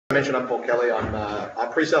I mentioned I'm Paul Kelly. I'm a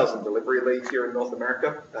pre-sales and delivery lead here in North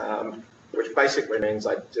America, which basically means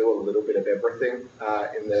I do a little bit of everything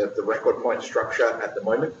in the RecordPoint structure at the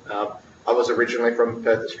moment. I was originally from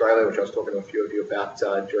Perth, Australia, which I was talking to a few of you about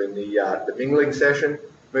during the mingling session.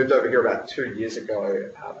 Moved over here about 2 years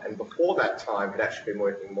ago, and before that time had actually been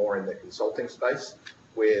working more in the consulting space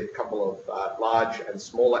with a couple of large and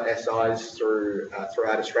smaller SIs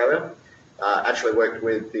throughout Australia. Actually worked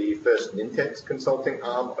with the first Nintex consulting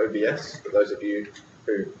arm, OBS. For those of you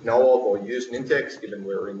who know of or use Nintex, given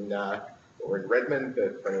we're in Redmond,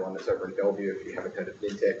 but for anyone that's over in Bellevue, if you haven't heard of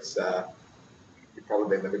Nintex, you've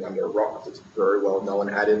probably been living under a rock. It's a very well-known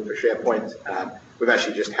add-in for SharePoint. We've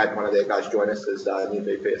actually just had one of their guys join us as new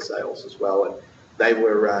VP of Sales as well. And they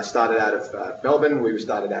were started out of Melbourne. We were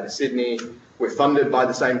started out of Sydney. We're funded by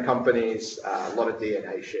the same companies. A lot of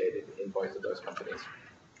DNA shared in both of those companies.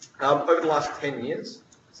 Over the last 10 years,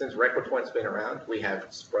 since RecordPoint's been around, we have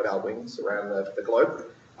spread our wings around the globe.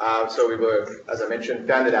 So we were, as I mentioned,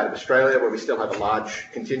 founded out of Australia, where we still have a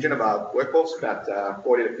large contingent of our workforce. About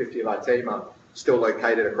 40 to 50 of our team are still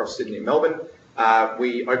located across Sydney and Melbourne.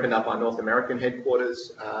 We opened up our North American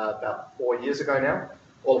headquarters about 4 years ago now.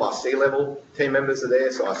 All of our C-level team members are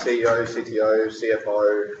there, so our CEO, CTO,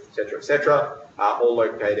 CFO, et cetera, all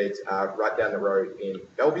located right down the road in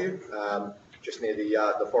Bellevue. Just near the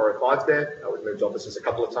 405 there. We've moved offices a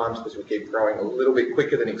couple of times because we keep growing a little bit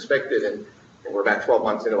quicker than expected, and we're about 12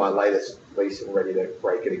 months into our latest lease and ready to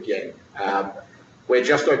break it again. We're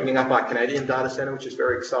just opening up our Canadian data center, which is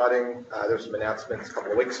very exciting. There were some announcements a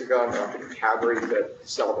couple of weeks ago, and we're up in Calgary to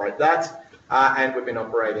celebrate that. And we've been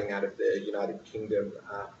operating out of the United Kingdom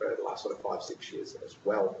for the last sort of 5-6 years as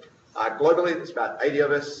well. Globally, there's about 80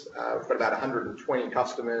 of us. We've got about 120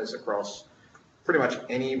 customers across pretty much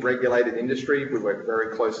any regulated industry. We work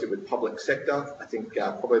very closely with public sector. I think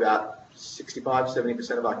probably about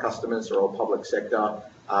 65-70% of our customers are all public sector,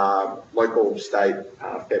 local, state,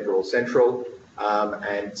 federal, central.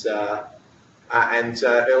 And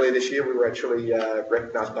earlier this year, we were actually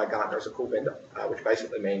recognized by Gartner as a cool vendor, which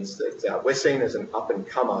basically means that we're seen as an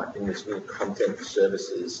up-and-comer in this new content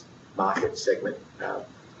services market segment. Has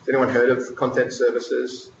anyone heard of content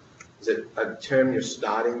services? Is it a term you're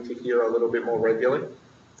starting to hear a little bit more regularly?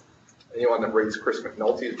 Anyone that reads Chris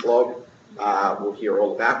McNulty's blog will hear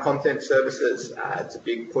all about content services. It's a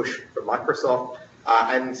big push for Microsoft.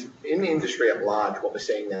 And in the industry at large, what we're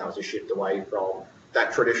seeing now is a shift away from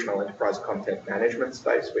that traditional enterprise content management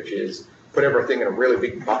space, which is put everything in a really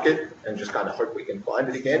big bucket and just kind of hope we can find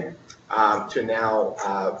it again, to now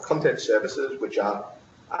content services, which are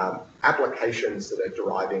applications that are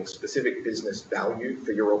deriving specific business value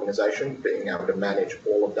for your organization, being able to manage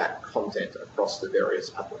all of that content across the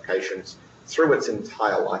various applications through its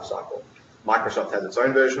entire lifecycle. Microsoft has its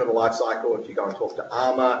own version of the lifecycle. If you go and talk to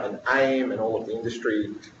ARMA and AIM and all of the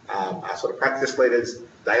industry sort of practice leaders,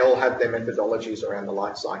 they all have their methodologies around the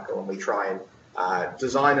lifecycle, and we try and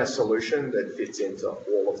design a solution that fits into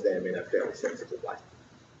all of them in a fairly sensible way.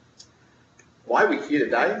 Why we're here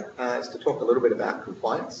today is to talk a little bit about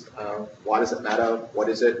compliance. Why does it matter? What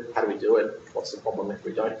is it? How do we do it? What's the problem if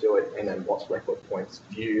we don't do it? And then what's RecordPoint's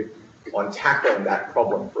view on tackling that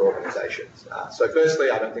problem for organizations? So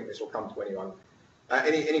firstly, I don't think this will come to anyone,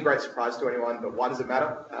 any great surprise to anyone, but why does it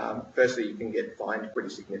matter? Firstly, you can get fined pretty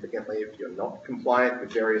significantly if you're not compliant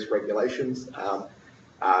with various regulations.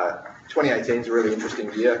 2018 is a really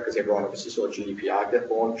interesting year because everyone obviously saw GDPR get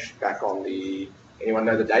launched back on the, anyone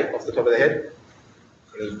know the date off the top of their head?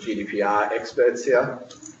 Any GDPR experts here?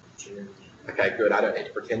 Okay, good. I don't need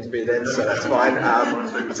to pretend to be then, so that's fine.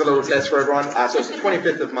 It's a little test for everyone. So it's the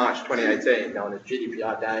 25th of March, 2018, known as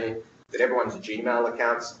GDPR Day, that everyone's Gmail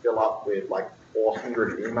accounts fill up with like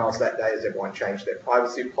 400 emails that day as everyone changed their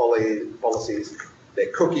privacy policies,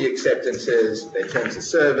 their cookie acceptances, their terms of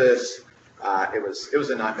service. It was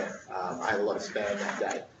a nightmare. I had a lot of spam that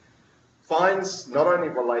day. Fines not only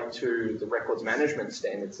relate to the records management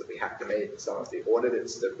standards that we have to meet, some of the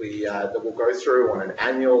audits that we'll go through on an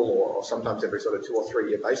annual or sometimes every sort of 2 or 3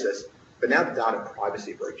 year basis, but now the data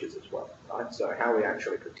privacy breaches as well, right? So how are we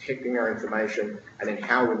actually protecting our information, and then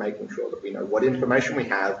how are we making sure that we know what information we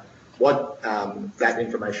have, what that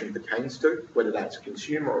information pertains to, whether that's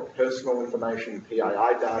consumer or personal information,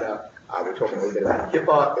 PII data. We're talking a little bit about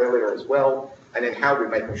HIPAA earlier as well, and then how are we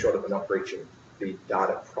making sure that we're not breaching the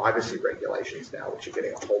data privacy regulations now, which are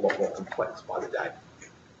getting a whole lot more complex by the day.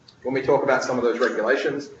 When we talk about some of those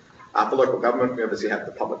regulations, for local government, we obviously have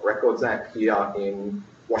the Public Records Act here in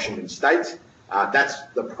Washington State. That's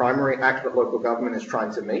the primary act that local government is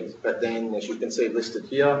trying to meet, but then, as you can see listed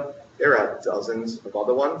here, there are dozens of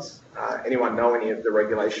other ones. Anyone know any of the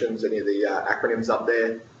regulations, any of the acronyms up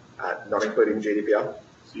there? not including GDPR.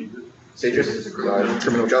 CJIS,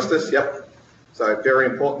 criminal justice, yep. So very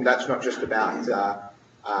important. That's not just about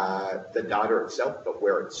the data itself, but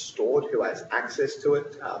where it's stored, who has access to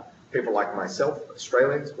it. People like myself,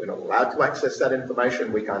 Australians, we're not allowed to access that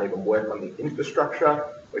information. We can't even work on the infrastructure,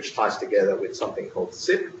 which ties together with something called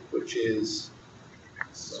SIP, which is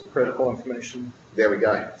critical information. There we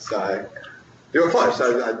go. So you were close.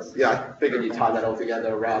 So yeah, I figured you tie that all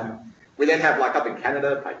together. We then have, like up in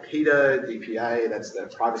Canada, by PETA, DPA, that's the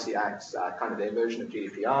Privacy Act's kind of their version of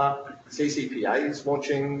GDPR. CCPA is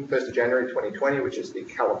launching 1st of January 2020, which is the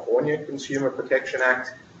California Consumer Protection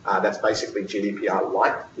Act. That's basically GDPR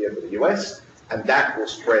light here for the US, and that will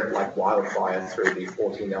spread like wildfire through the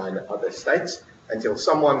 49 other states until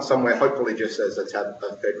someone somewhere hopefully just says let's have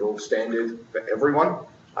a federal standard for everyone,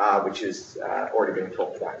 which is already being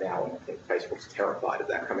talked about now, and I think Facebook's terrified of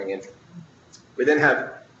that coming in. We then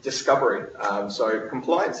have discovery. So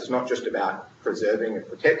compliance is not just about preserving and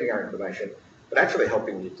protecting our information, but actually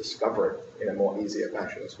helping you discover it in a more easier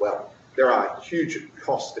fashion as well. There are huge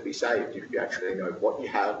costs to be saved if you actually know what you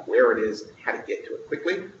have, where it is, and how to get to it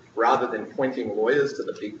quickly, rather than pointing lawyers to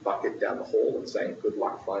the big bucket down the hall and saying good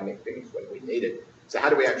luck finding things when we need it. So how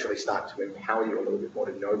do we actually start to empower you a little bit more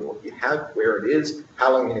to know what you have, where it is,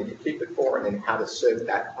 how long you need to keep it for, and then how to serve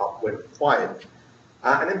that up when required.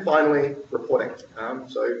 And then finally, reporting.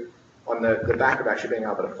 So on the back of actually being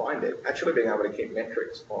able to find it, actually being able to keep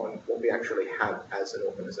metrics on what we actually have as an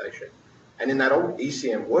organization. And in that old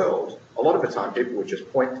ECM world, a lot of the time people would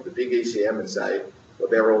just point to the big ECM and say, well,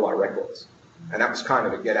 they're all our records. And that was kind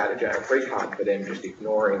of a get out of jail free card for them, just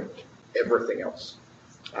ignoring everything else.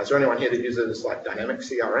 Is there anyone here that uses like Dynamic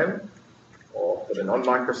CRM, or for the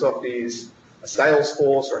non-Microsofties, a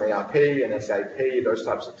Salesforce or an ERP, an SAP, those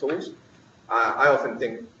types of tools? I often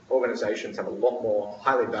think organizations have a lot more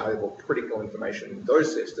highly valuable critical information in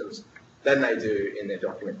those systems than they do in their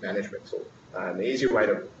document management tool. And the easy way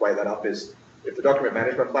to weigh that up is if the document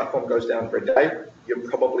management platform goes down for a day, you're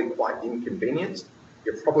probably quite inconvenienced.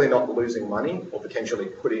 You're probably not losing money or potentially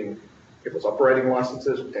putting people's operating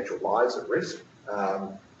licenses, potential lives at risk.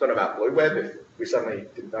 Don't know about Blue Web. If we suddenly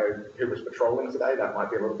didn't know who was patrolling today, that might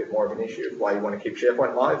be a little bit more of an issue why you want to keep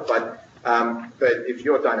SharePoint live. But if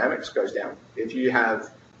your Dynamics goes down, if you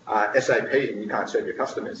have SAP and you can't serve your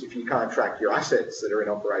customers, if you can't track your assets that are in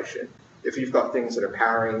operation, if you've got things that are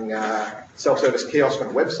powering self-service kiosk on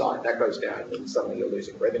a website, that goes down and suddenly you're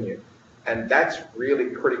losing revenue. And that's really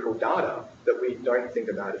critical data that we don't think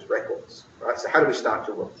about as records, right? So how do we start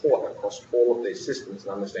to report across all of these systems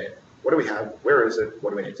and understand what do we have, where is it,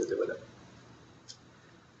 what do we need to do with it?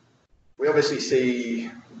 We obviously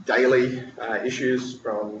see daily issues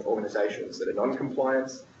from organizations that are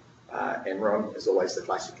non-compliant. Enron is always the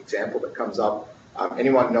classic example that comes up.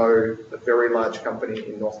 Anyone know a very large company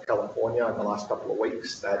in North California in the last couple of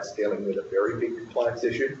weeks that's dealing with a very big compliance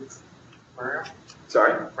issue? Maria?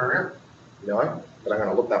 Sorry? Maria? No, but I'm going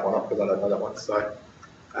to look that one up because I don't know that one. So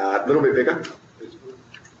a little bit bigger.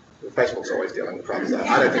 Facebook's always dealing with problems.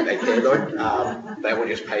 I don't think they care though. They will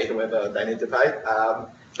just pay whoever they need to pay.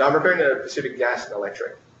 No, I'm referring to Pacific Gas and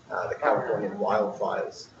Electric, the Californian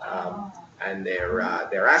wildfires, and their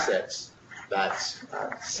assets that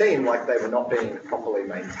seem like they were not being properly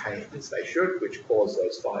maintained as they should, which caused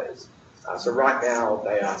those fires. So right now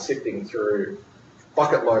they are sifting through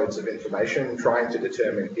bucket loads of information, trying to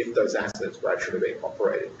determine if those assets were actually being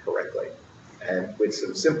operated correctly. And with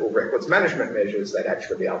some simple records management measures, they'd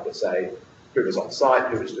actually be able to say who was on site,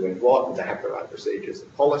 who was doing what, did they have the right procedures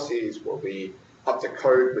and policies, were we up to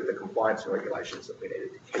code with the compliance and regulations that we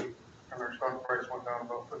needed to keep. And their stock price went down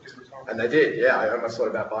about 50%. And they did, yeah. I almost thought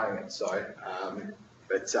about buying it. So,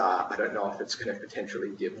 but I don't know if it's going to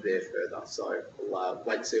potentially dip there further. So we'll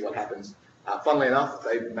wait and see what happens. Funnily enough,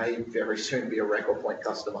 they may very soon be a RecordPoint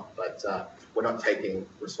customer, but we're not taking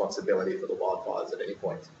responsibility for the wildfires at any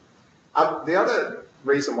point. The other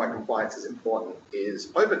reason why compliance is important is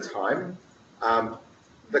over time,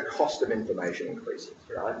 the cost of information increases,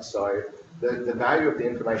 right? So the value of the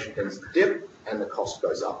information tends to dip and the cost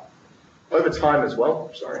goes up. Over time as well,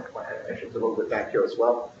 sorry, my animation's a little bit back here as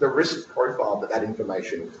well, the risk profile that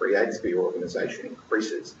information creates for your organization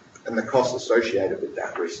increases and the costs associated with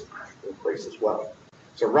that risk increase as well.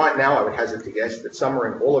 So right now I would hazard to guess that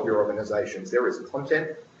somewhere in all of your organizations there is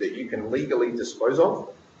content that you can legally dispose of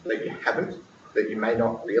that you haven't, that you may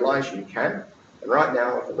not realize you can. And right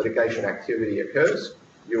now if a litigation activity occurs,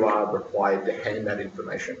 you are required to hand that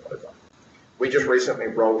information over. We just recently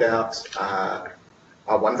rolled out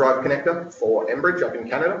a OneDrive connector for Enbridge up in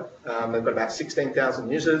Canada. They've got about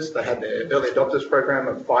 16,000 users. They had their early adopters program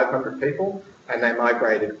of 500 people, and they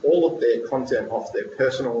migrated all of their content off their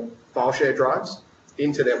personal file share drives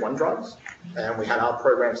into their OneDrives. And we had our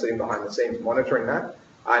program sitting behind the scenes monitoring that.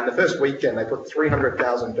 In the first weekend, they put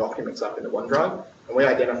 300,000 documents up into OneDrive, and we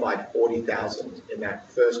identified 40,000 in that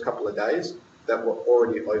first couple of days that were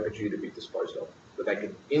already overdue to be disposed of, that they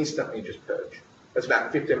could instantly just purge. That's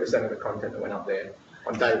about 15% of the content that went up there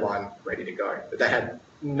on day one, ready to go, that they had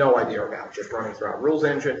no idea about, just running through our rules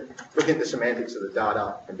engine, looking at the semantics of the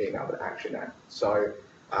data and being able to action that. So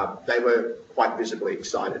they were quite visibly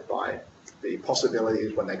excited by the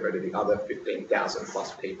possibilities when they go to the other 15,000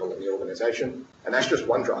 plus people in the organization. And that's just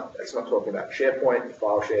OneDrive. That's not talking about SharePoint,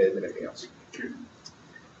 file shares, and everything else.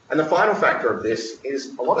 And the final factor of this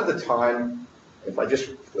is a lot of the time, if I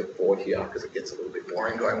just flip forward here, because it gets a little bit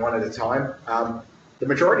boring going one at a time, the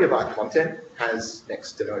majority of our content has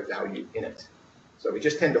next to no value in it. So we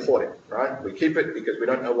just tend to hoard it, right? We keep it because we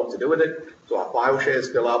don't know what to do with it. So our file shares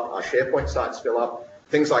fill up, our SharePoint sites fill up.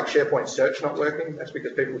 Things like SharePoint search not working, that's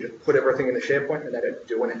because people just put everything into SharePoint and they don't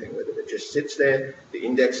do anything with it. It just sits there. The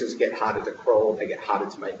indexes get harder to crawl, they get harder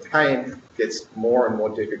to maintain, it gets more and more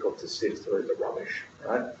difficult to sift through the rubbish,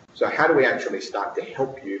 right? So how do we actually start to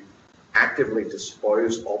help you actively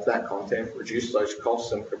dispose of that content, reduce those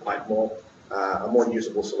costs, and provide more a more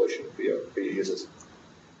usable solution for your users?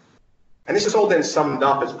 And this is all then summed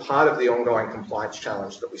up as part of the ongoing compliance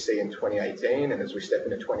challenge that we see in 2018, and as we step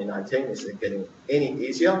into 2019, this isn't getting any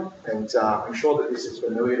easier, and I'm sure that this is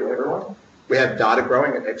familiar to everyone. We have data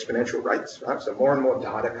growing at exponential rates, right? So more and more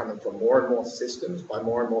data coming from more and more systems by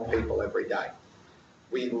more and more people every day.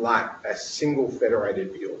 We lack a single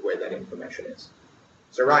federated view of where that information is.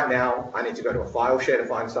 So right now, I need to go to a file share to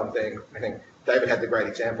find something. I think David had the great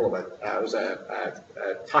example of it. It was a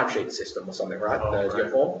timesheet system or something, right? Your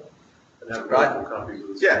form. Right?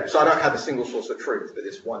 Yeah, so I don't have a single source of truth for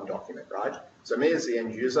this one document, right? So me as the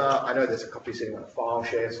end user, I know there's a copy sitting on a file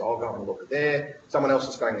share, so I'll go and look at there. Someone else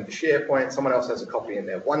is going into SharePoint, someone else has a copy in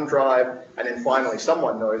their OneDrive, and then finally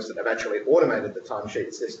someone knows that they've actually automated the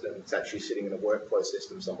timesheet system. It's actually sitting in a workflow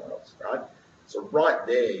system somewhere else, right? So right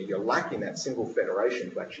there, you're lacking that single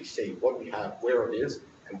federation to actually see what we have, where it is,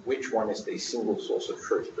 and which one is the single source of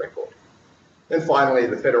truth record. Then finally,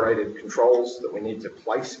 the federated controls that we need to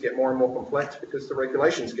place get more and more complex because the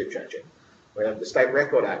regulations keep changing. We have the State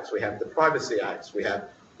Record Acts, we have the Privacy Acts, we have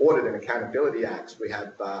Audit and Accountability Acts, we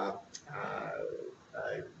have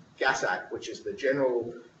GAS Act, which is the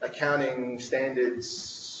General Accounting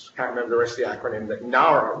Standards, can't remember the rest of the acronym, that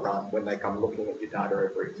NARA run when they come looking at your data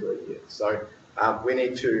every 3 years. So we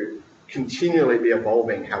need to continually be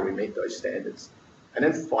evolving how we meet those standards. And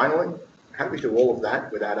then finally, how do we do all of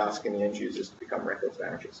that without asking the end users to become records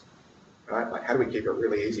managers? Right? Like, how do we keep it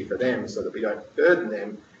really easy for them so that we don't burden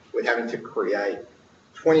them with having to create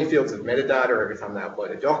 20 fields of metadata every time they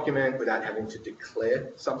upload a document, without having to declare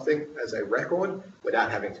something as a record, without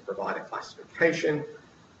having to provide a classification,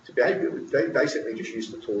 to be able to basically just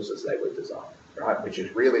use the tools as they were designed, right? Which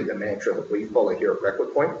is really the mantra that we follow here at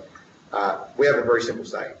RecordPoint. We have a very simple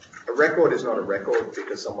saying. A record is not a record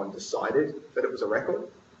because someone decided that it was a record.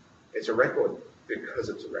 It's a record because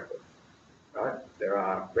it's a record, right? There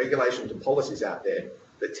are regulations and policies out there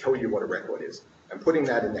that tell you what a record is. And putting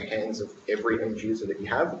that in the hands of every end user that you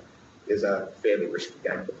have is a fairly risky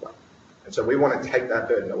game to play. And so we want to take that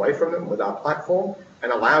burden away from them with our platform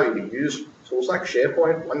and allow you to use tools like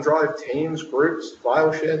SharePoint, OneDrive, Teams, Groups,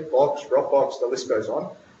 File Share, Box, Dropbox, the list goes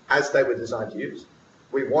on, as they were designed to use.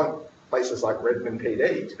 We want places like Redmond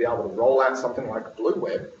PD to be able to roll out something like Blue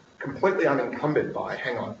Web completely unencumbered by,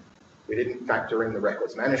 hang on, we didn't factor in the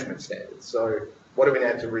records management standards. So what do we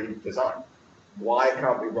need to redesign? Why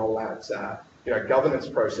can't we roll out governance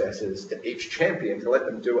processes to each champion to let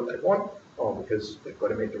them do what they want? Oh, because they've got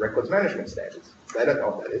to meet the records management standards. They don't know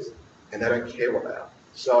what that is, and they don't care what they are.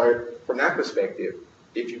 So from that perspective,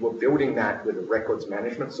 if you were building that with a records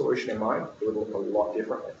management solution in mind, it would look a lot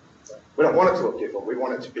differently. We don't want it to look different. We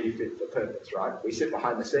want it to be fit for purpose, right? We sit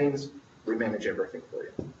behind the scenes, we manage everything for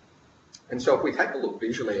you. And so if we take a look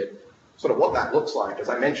visually at sort of what that looks like, as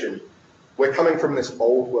I mentioned, we're coming from this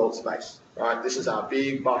old world space, right? This is our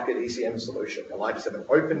big bucket ECM solution. The likes of an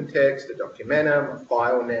open text, a Documentum, a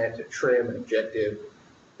FileNet, a Trim, an Objective.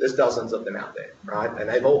 There's dozens of them out there, right? And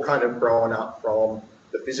they've all kind of grown up from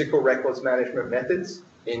the physical records management methods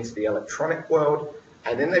into the electronic world.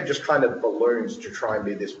 And then they've just kind of ballooned to try and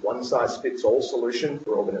be this one-size-fits-all solution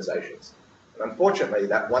for organizations. And unfortunately,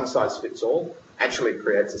 that one-size-fits-all actually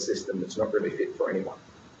creates a system that's not really fit for anyone,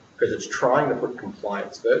 because it's trying to put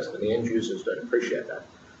compliance first, and the end users don't appreciate that.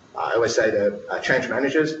 I always say to change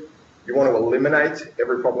managers, You want to eliminate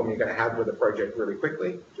every problem you're going to have with a project really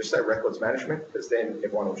quickly, just say records management, because then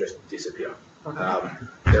everyone will just disappear.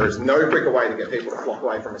 There is no quicker way to get people to flock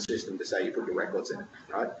away from a system to say you put your records in it,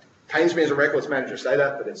 right? Pains me as a records manager to say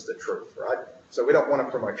that, but it's the truth, right? So we don't want to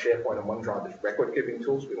promote SharePoint and OneDrive as record keeping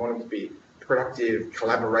tools. We want them to be productive,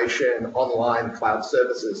 collaboration, online cloud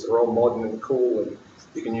services that are all modern and cool, and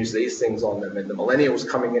you can use these things on them, and the millennials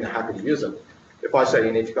coming in are happy to use them. If I say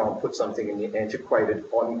you need to go and put something in the antiquated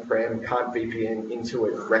on-prem, can't VPN into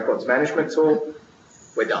a records management tool,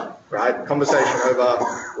 we're done, right? Conversation over,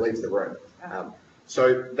 leaves the room.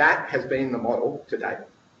 So that has been the model to date.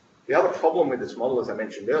 The other problem with this model, as I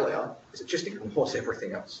mentioned earlier, is it just ignores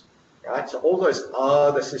everything else, right? So all those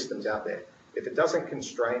other systems out there, if it doesn't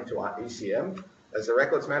constrain to our ECM, as a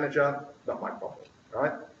records manager, not my problem,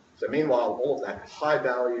 right? So meanwhile, all of that high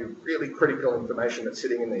value, really critical information that's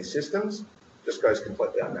sitting in these systems just goes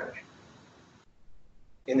completely unmanaged.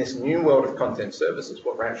 In this new world of content services,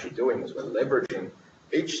 what we're actually doing is we're leveraging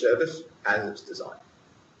each service as it's designed.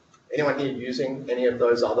 Anyone here using any of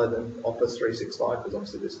those other than Office 365? Because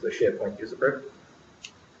obviously this is the SharePoint user group.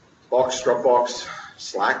 Box, Dropbox,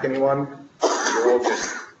 Slack, anyone? You're all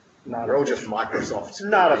just Microsoft.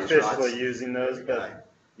 Not officially using those, but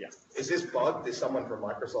yeah. Is this bugged? Is someone from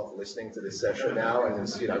Microsoft listening to this session now and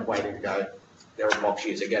is waiting to go? They're a Box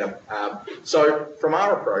user, get them. So from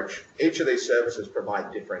our approach, each of these services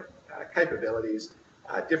provide different capabilities,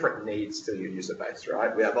 different needs to your user base,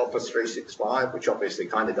 right? We have Office 365, which obviously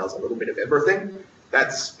kind of does a little bit of everything.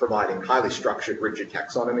 That's providing highly structured, rigid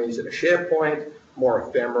taxonomies in a SharePoint, more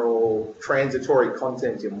ephemeral, transitory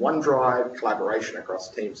content in OneDrive, collaboration across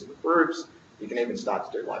teams and groups. You can even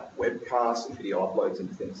start to do like webcasts and video uploads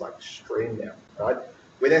into things like Stream now, right?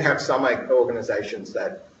 We then have some organizations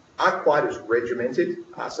that aren't quite as regimented,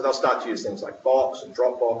 so they'll start to use things like Box and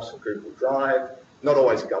Dropbox and Google Drive. Not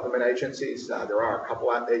always government agencies. There are a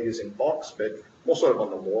couple out there using Box, but more sort of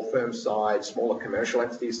on the law firm side, smaller commercial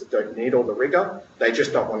entities that don't need all the rigor. They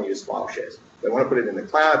just don't want to use file shares. They want to put it in the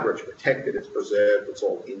cloud where it's protected, it's preserved, it's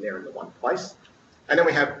all in there in the one place. And then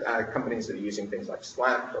we have companies that are using things like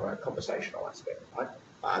Slack from a conversational aspect, right?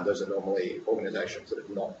 Those are normally organizations that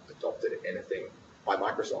have not adopted anything by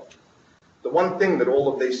Microsoft. The one thing that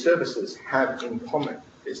all of these services have in common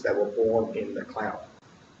is they were born in the cloud,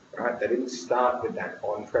 right? They didn't start with that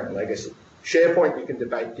on-prem legacy. SharePoint, you can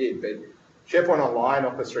debate did, but SharePoint Online,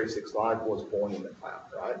 Office 365 was born in the cloud,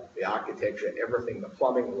 right? The architecture, everything, the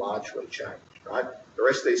plumbing largely changed, right? The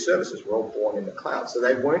rest of these services were all born in the cloud, so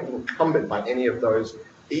they weren't encumbered by any of those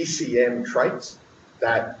ECM traits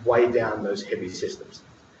that weigh down those heavy systems.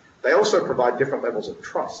 They also provide different levels of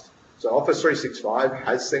trust. So Office 365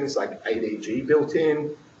 has things like ADG built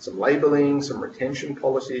in, some labeling, some retention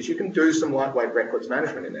policies. You can do some lightweight records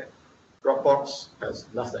management in there. Dropbox has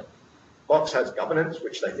nothing. Box has governance,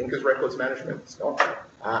 which they think is records management. It's not.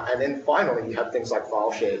 And then finally, you have things like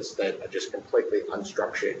file shares that are just completely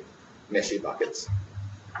unstructured, messy buckets.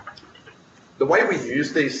 The way we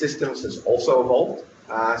use these systems has also evolved.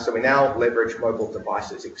 So we now leverage mobile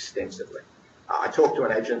devices extensively. I talked to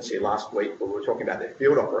an agency last week where we were talking about their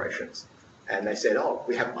field operations, and they said, oh,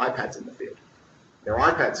 we have iPads in the field. Their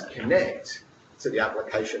iPads connect to the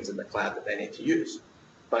applications in the cloud that they need to use.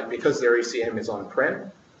 But because their ECM is on-prem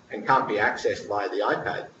and can't be accessed via the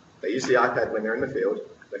iPad, they use the iPad when they're in the field,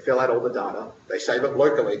 they fill out all the data, they save it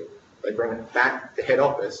locally, they bring it back to head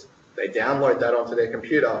office, they download that onto their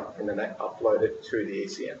computer, and then they upload it to the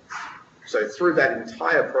ECM. So through that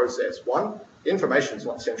entire process, one, the information is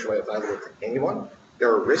not centrally available to anyone.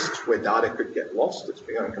 There are risks where data could get lost. It's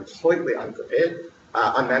becoming completely unprepared,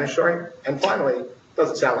 unmanaged, sorry. And finally, it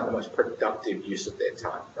doesn't sound like the most productive use of their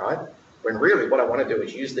time, right? When really what I want to do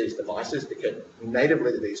is use these devices to get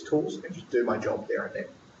natively to these tools and just do my job there and then.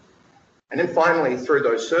 And then finally, through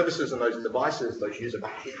those services and those devices, those user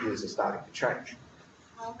behaviors are starting to change.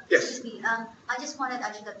 Yes. Excuse me. I just wanted,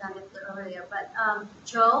 I should have done it earlier, but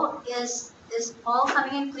Joe, is Paul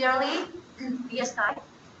coming in clearly via Skype?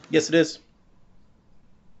 Yes, it is.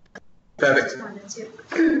 Perfect.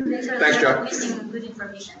 Thanks, Joe. Missing good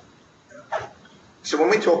information. So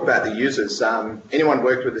when we talk about the users, anyone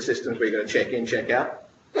worked with the systems where you're going to check in, check out?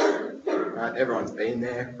 Right? Everyone's been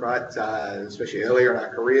there, right? Especially earlier in our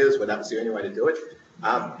careers where that was the only way to do it.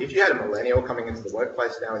 If you had a millennial coming into the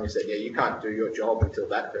workplace now and you said, yeah, you can't do your job until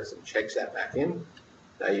that person checks that back in,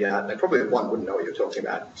 they probably, one, wouldn't know what you're talking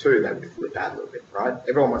about. Two, they'd flip out a little bit, right?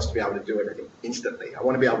 Everyone wants to be able to do everything instantly. I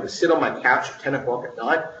want to be able to sit on my couch at 10 o'clock at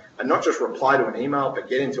night and not just reply to an email, but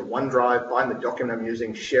get into OneDrive, find the document I'm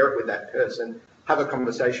using, share it with that person, have a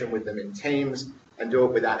conversation with them in Teams, and do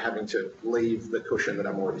it without having to leave the cushion that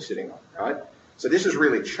I'm already sitting on, right? So this has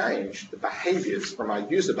really changed the behaviors from our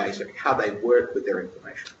user base of how they work with their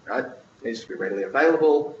information, right? It needs to be readily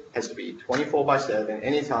available, has to be 24/7,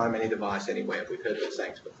 anytime, any device, anywhere. We've heard those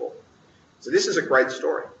sayings before. So this is a great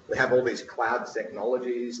story. We have all these cloud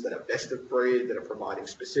technologies that are best of breed, that are providing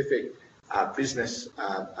specific business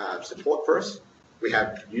support for us. We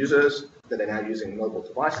have users that are now using mobile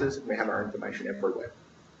devices, and we have our information everywhere.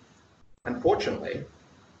 Unfortunately,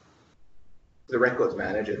 the records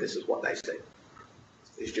manager, this is what they see.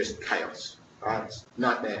 It's just chaos, right? It's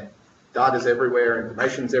nightmare. Data's everywhere,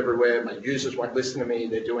 information's everywhere, my users won't listen to me,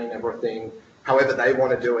 they're doing everything however they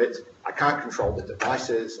want to do it. I can't control the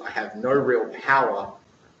devices. I have no real power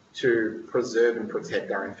to preserve and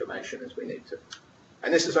protect our information as we need to.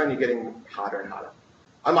 And this is only getting harder and harder.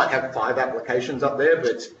 I might have 5 applications up there,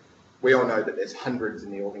 but we all know that there's hundreds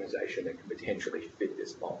in the organization that can potentially fit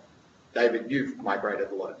this mold. David, you've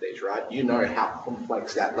migrated a lot of these, right? You know how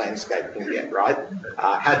complex that landscape can get, right?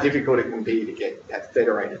 How difficult it can be to get that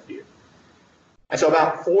federated view. And so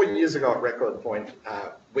about 4 years ago at RecordPoint,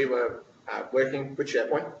 we were working with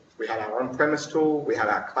SharePoint. We had our on-premise tool, we had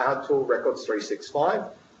our cloud tool, Records 365,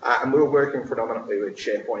 and we were working predominantly with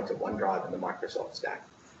SharePoint and OneDrive and the Microsoft stack.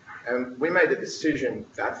 And we made a decision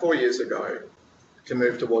about 4 years ago to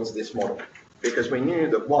move towards this model because we knew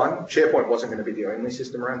that 1, SharePoint wasn't going to be the only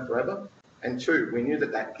system around forever, and 2, we knew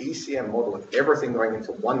that that ECM model of everything going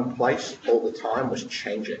into one place all the time was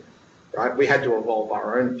changing, right? We had to evolve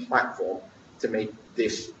our own platform to meet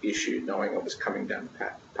this issue, knowing it was coming down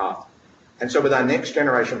the path. And so with our next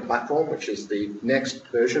generation platform, which is the next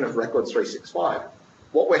version of Records 365,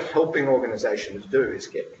 what we're helping organizations do is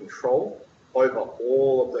get control over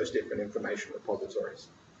all of those different information repositories.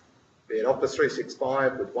 Be it Office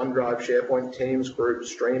 365 with OneDrive, SharePoint, Teams, Groups,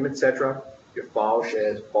 Stream, etc., your file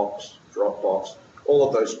shares, Box, Dropbox, all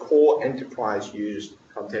of those core enterprise used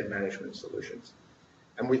content management solutions.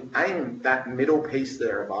 And we aim that middle piece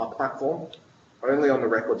there of our platform only on the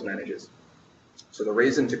records managers. So the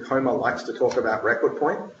reason Tacoma likes to talk about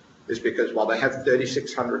RecordPoint is because while they have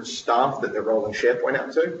 3,600 staff that they're rolling SharePoint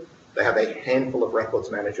out to, they have a handful of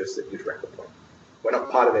records managers that use RecordPoint. We're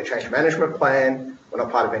not part of their change management plan. We're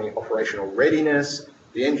not part of any operational readiness.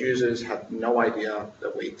 The end users have no idea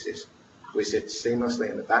that we exist. We sit seamlessly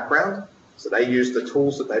in the background. So they use the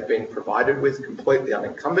tools that they've been provided with completely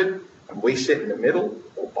unencumbered, and we sit in the middle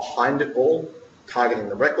or behind it all, targeting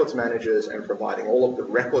the records managers and providing all of the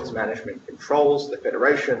records management controls, the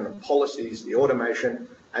federation, the policies, the automation,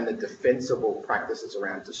 and the defensible practices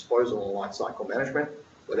around disposal and lifecycle management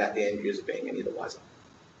without the end user being any the wiser,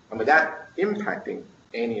 and without impacting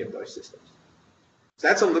any of those systems. So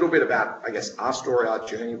that's a little bit about, I guess, our story, our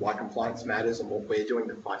journey, why compliance matters, and what we're doing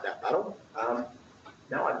to fight that battle.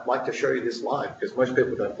 Now I'd like to show you this live, because most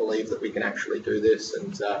people don't believe that we can actually do this.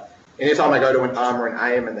 And anytime I go to an ARM or an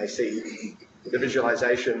AIM and they see the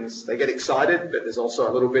visualizations, they get excited, but there's also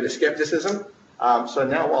a little bit of skepticism. So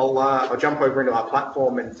now I'll jump over into our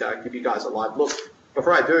platform and give you guys a live look.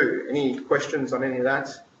 Before I do, any questions on any of that?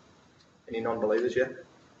 Any non-believers yet?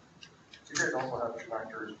 You guys also have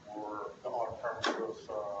connectors for the on-premises.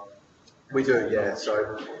 We do, yeah.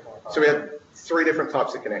 So we have 3 different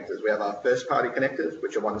types of connectors. We have our first-party connectors,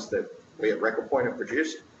 which are ones that we at RecordPoint have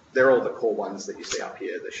produced. They're all the core ones that you see up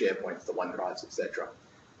here, the SharePoints, the OneDrives, etc.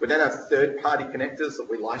 We then have third-party connectors that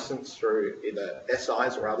we license through either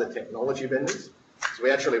SIs or other technology vendors. So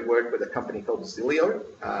we actually work with a company called Zilio,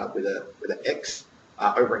 with an X,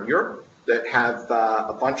 over in Europe, that have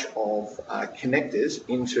a bunch of connectors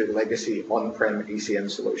into legacy on-prem ECM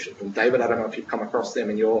solutions. And David, I don't know if you've come across them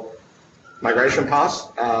in your migration paths.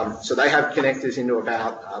 So they have connectors into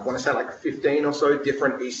about, I want to say like 15 or so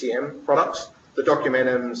different ECM products, the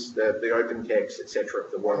Documentums, the OpenText, etc.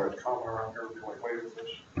 of the world. Common around here would be like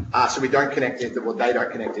Laserfish. So we don't connect into, well, they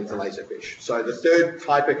don't connect into Laserfish. So the third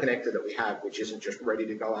type of connector that we have, which isn't just ready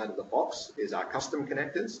to go out of the box, is our custom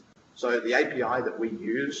connectors. So the API that we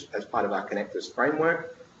use as part of our connectors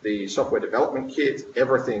framework, the software development kit,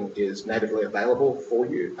 everything is natively available for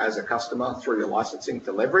you as a customer through your licensing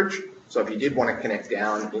to leverage. So if you did want to connect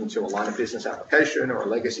down into a line of business application or a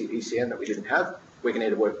legacy ECM that we didn't have, we can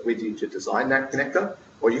either work with you to design that connector,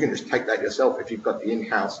 or you can just take that yourself. If you've got the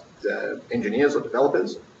in-house engineers or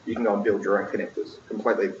developers, you can go and build your own connectors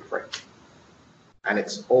completely for free. And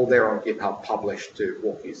it's all there on GitHub published to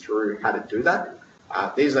walk you through how to do that.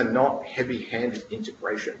 These are not heavy-handed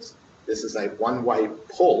integrations. This is a one-way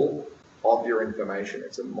pull of your information.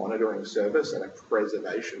 It's a monitoring service and a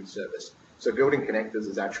preservation service. So building connectors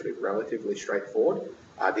is actually relatively straightforward.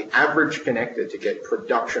 The average connector to get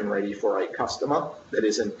production ready for a customer that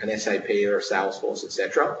isn't an SAP or a Salesforce,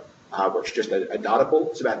 etc., which is just a data pool,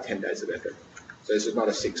 it's about 10 days of effort. So this is not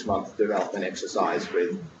a 6-month development exercise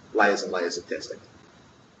with layers and layers of testing.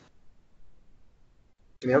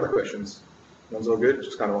 Any other questions? One's all good?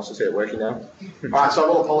 Just kind of wants to see it working now. All right, so I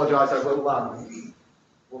will apologise.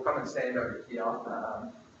 We'll come and stand over here.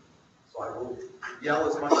 So I will yell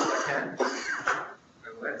as much as I can.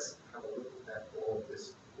 And let's have a look at all of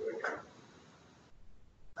this working.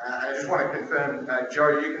 I just want to confirm,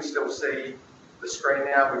 Joe, you can still see the screen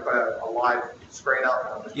now. We've got a live screen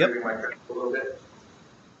up. I'm just moving my cursor a little bit.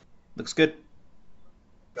 Looks good.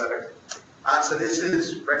 Perfect. So this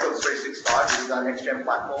is Records 365. This is our next-gen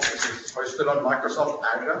platform. This is hosted on Microsoft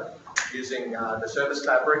Azure using the Service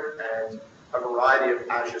Fabric and a variety of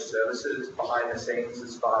Azure services behind the scenes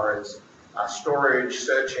as far as storage,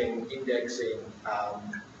 searching, indexing,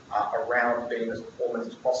 around being as performant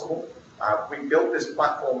as possible. We built this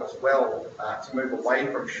platform as well to move away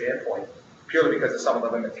from SharePoint, purely because of some of the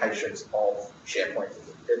limitations of SharePoint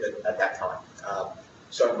at that time.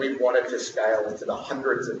 So we wanted to scale into the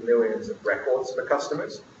hundreds of millions of records for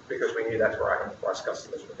customers because we knew that's where our enterprise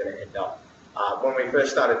customers were going to end up. When we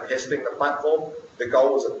first started testing the platform, the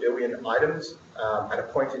goal was 1 billion items at a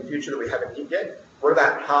point in future that we haven't hit yet. We're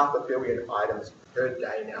about 500 million items per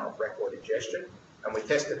day now of record ingestion, and we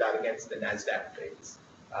tested that against the NASDAQ feeds.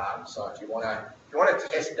 So if you want to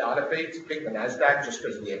test data feeds, pick the NASDAQ just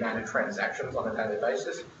because of the amount of transactions on a daily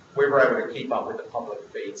basis. We were able to keep up with the public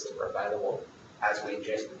feeds that were available as we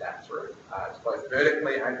ingested that through. It's both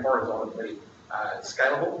vertically and horizontally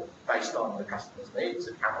scalable based on the customer's needs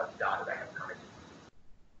and how much data they have coming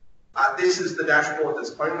in. This is the dashboard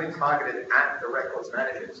that's only targeted at the records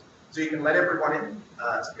managers. So you can let everyone in.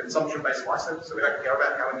 It's a consumption-based license, so we don't care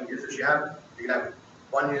about how many users you have. You can have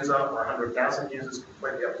 1 user or 100,000 users,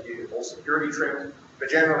 completely up to you, all security trimmed. But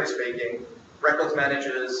generally speaking, records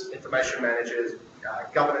managers, information managers,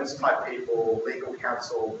 governance type people, legal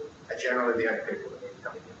counsel are generally the only people that need to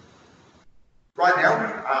come in. Right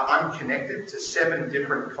now, I'm connected to 7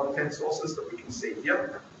 different content sources that we can see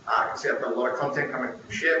here. You can see I've got a lot of content coming from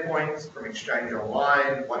SharePoint, from Exchange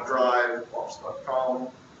Online, OneDrive, Box.com,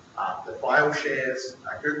 the file shares,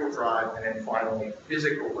 Google Drive, and then finally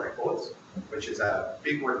physical records, which is a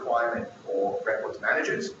big requirement for records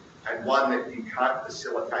managers and one that you can't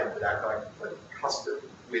facilitate without going completely custom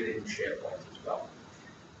within SharePoint as well.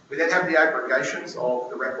 We then have the aggregations of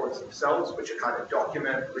the records themselves, which are kind of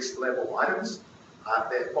document list level items.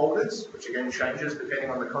 They're folders, which again changes depending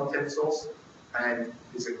on the content source, and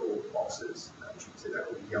physical boxes, which you can see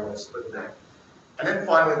that little yellow split there. And then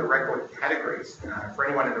finally the record categories. For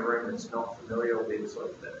anyone in the room that's not familiar with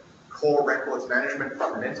sort of the core records management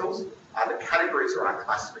fundamentals, the categories are our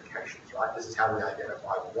classifications, right? This is how we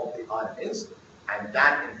identify what the item is, and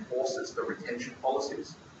that enforces the retention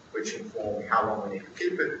policies, which inform how long we need to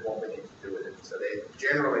keep it and what we need to do with it. So they're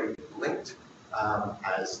generally linked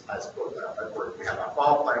as a group. We have our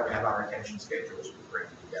file plan, we have our retention schedules, we bring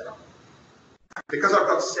them together. Because I've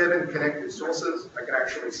got 7 connected sources, I can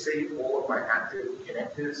actually see all of my active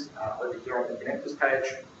connectors over here on the connectors page.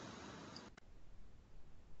 You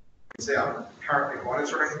can see I'm currently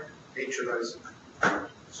monitoring each of those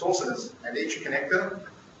sources, and each connector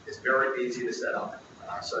is very easy to set up.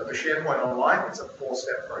 So for SharePoint Online, it's a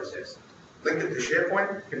 4-step process. Link it to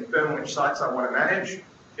SharePoint, confirm which sites I want to manage,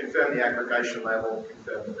 confirm the aggregation level,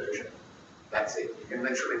 confirm the version. That's it. You can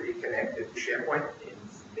literally be connected to SharePoint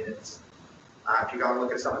in minutes. If you go and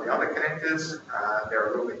look at some of the other connectors, they're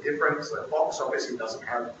a little bit different. So Box obviously doesn't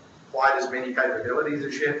have quite as many capabilities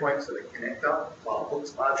as SharePoint, so the connector, while it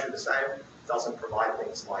looks largely the same, doesn't provide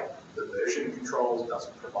things like the version controls,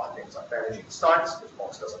 doesn't provide things like managing sites, because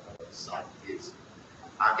Box doesn't know what the site is.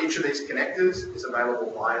 Each of these connectors is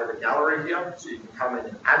available via the gallery here, so you can come in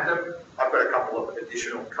and add them. I've got a couple of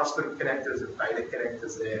additional custom connectors and beta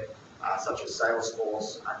connectors there, such as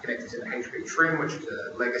Salesforce, connectors in HP Trim, which is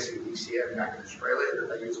a legacy ECM back in Australia that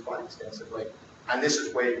they use quite extensively. And this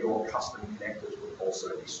is where your custom connectors will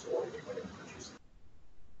also be stored if you want to produce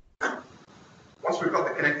them. Once we've got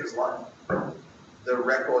the connectors live, the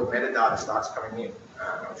record metadata starts coming in.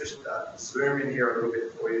 I'll just zoom in here a little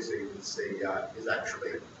bit for you so you can see is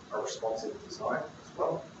actually a responsive design as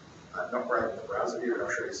well. Not great in the browser view, but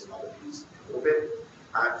I'll show you some other views in a little bit.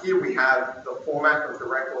 Here we have the format of the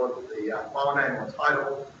record, the file name or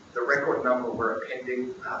title, the record number we're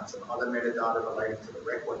appending, some other metadata relating to the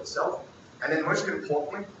record itself, and then most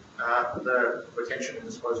importantly, the retention and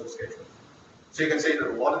disposal schedule. So you can see that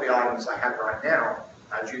a lot of the items I have right now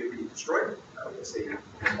are due to be destroyed. We can see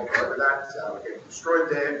hover over that, we're getting destroyed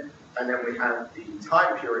there, and then we have the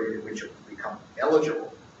time period in which it will become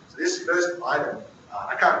eligible. So this first item,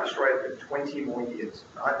 I can't destroy it for 20 more years,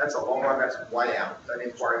 right? That's a long one, that's way out. Don't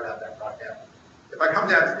need to worry about that right now. If I come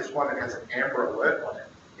down to this one that has an amber alert on it,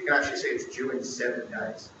 you can actually see it's due in 7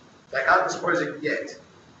 days. They can't dispose it yet,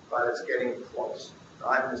 but it's getting close.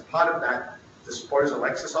 Right? And as part of that disposal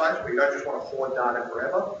exercise, we don't just want to hoard data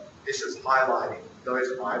forever. This is highlighting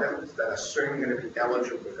those items that are soon going to be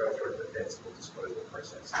eligible to go through the defensible disposal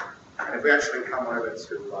process. And if we actually come over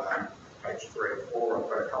to page 3 or 4, I've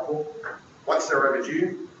got a couple. Once they're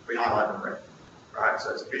overdue, we highlight them red. Right?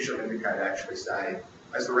 So it's a visual indicator to actually say,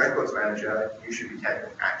 as the records manager, you should be taking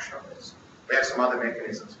action on this. We have some other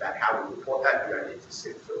mechanisms about how we report that. You don't need to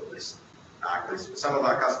sift through a list. Because for some of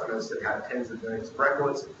our customers that have tens of millions of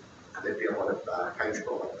records, there'd be a lot of page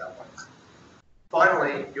crawling at that point.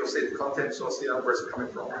 Finally, you'll see the content source here, where it's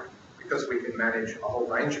coming from. Because we can manage a whole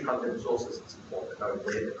range of content sources, it's important to know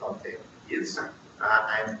where the content is.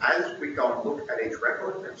 And as we go and look at each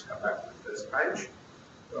record, let's come back to the first page.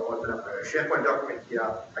 I'll open up a SharePoint document here.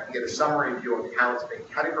 I can get a summary view of how it's been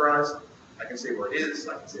categorized. I can see where it is,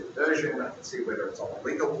 I can see the version, I can see whether it's on a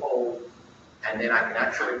legal hold, and then I can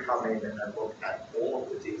actually come in and look at all of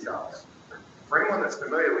the details. For anyone that's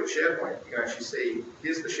familiar with SharePoint, you can actually see,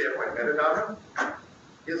 here's the SharePoint metadata,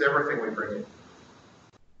 here's everything we bring in.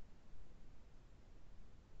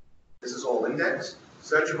 This is all indexed,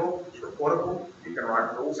 searchable, it's reportable, you can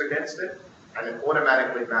write rules against it, and it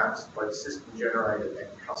automatically maps both system-generated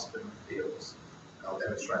and custom fields. And I'll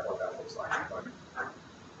demonstrate what that looks like in a moment.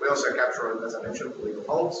 We also capture, as I mentioned, legal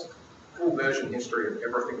holds, full version history of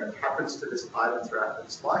everything that happens to this item throughout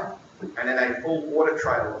its life, and then a full audit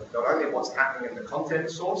trail of not only what's happening in the content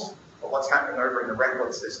source, but what's happening over in the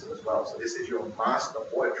record system as well. So this is your master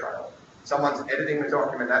audit trail. Someone's editing the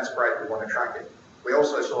document, that's great, we want to track it. We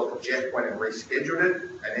also saw that Jeff went and rescheduled it,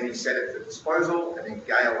 and then he set it for disposal, and then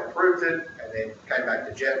Gail approved it, and then came back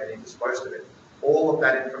to Jeff and he disposed of it. All of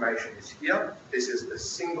that information is here. This is the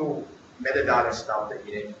single metadata stuff that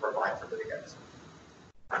you need to provide for litigants.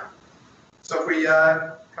 So if we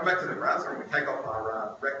come back to the browser and we take off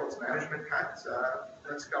our records management hat,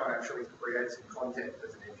 let's go and actually create some content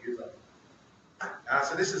as an end user.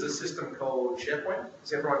 So this is a system called SharePoint.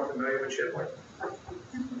 Is everyone familiar with SharePoint?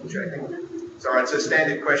 Checking. Sorry, it's a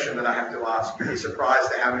standard question that I have to ask. You'd be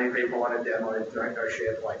surprised at how many people on a demo don't know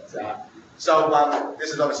SharePoint. So this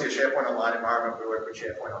is obviously a SharePoint Online environment. We work with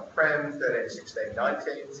SharePoint on-prem, 13, 16,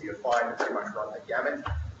 19, so you'll find pretty much run the gamut.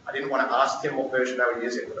 I didn't want to ask Tim what version they were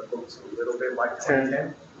using, but it looks a little bit like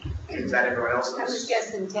 2010. Is that everyone else's? I was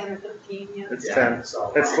guessing 10 or 15, yeah. It's Yeah, 10.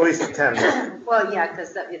 so, It's at least 10. Well, yeah,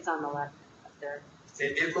 because it's on the left up there.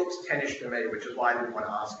 It looks 10-ish to me, which is why I didn't want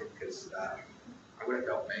to ask it, because I would have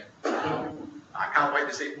felt me. I can't wait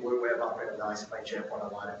to see Blue Web up in a nice plain SharePoint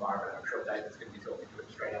Online environment. I'm sure David's going to be talking to it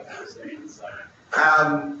straight after this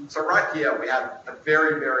session. So right here, we have a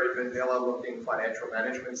very, very vanilla-looking financial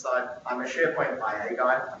management side. I'm a SharePoint IA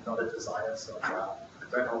guy. I'm not a designer, so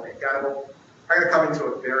don't hold me accountable. I'm going to come into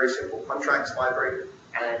a very simple contracts library.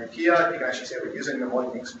 And here, you can actually see we're using the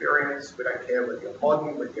modern experience. We don't care whether you're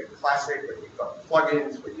modern, whether you're classic, whether you've got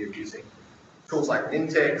plugins, whether you're using tools like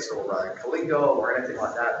Nintex or Caligo or anything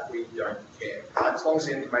like that, we don't care. As long as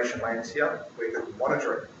the information lands here, we can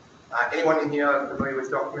monitor it. Anyone in here familiar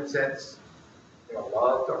with document sets? Anyone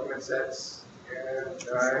love document sets?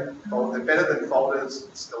 Yeah, no. They're better than folders.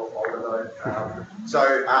 It's still a folder though.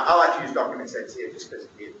 So I like to use document sets here just because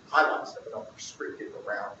it highlights that we're not restricted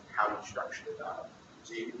around how you structure the data.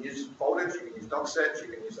 So you can use folders, you can use doc sets, you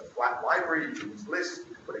can use a flat library, you can use lists,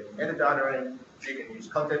 you can put any metadata in, you can use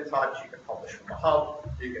content types, you can publish from a hub,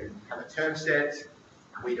 you can have a term set.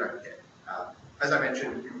 We don't care. As I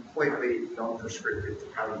mentioned, completely non-prescriptive to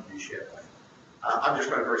how you use SharePoint. I've just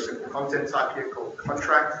got a very simple content type here called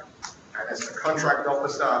contract. And as the contract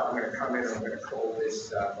officer, I'm going to come in and I'm going to call this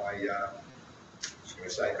just going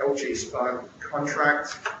to say LG Spark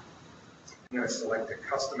contract. I'm going to select a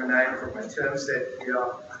customer name from my term set here.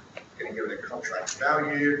 I'm going to give it a contract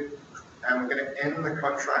value. And we're going to end the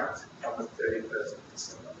contract on the 31st of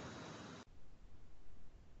December.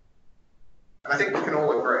 And I think we can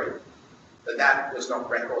all agree that that was not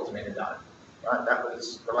records metadata. Right? That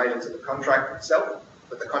was related to the contract itself,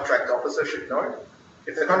 that the contract officer should know.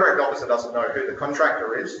 If the contract officer doesn't know who the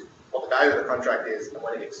contractor is, what the value of the contract is, and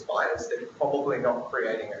when it expires, they're probably not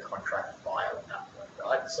creating a contract file at that point,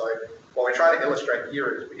 right? So what we're trying to illustrate here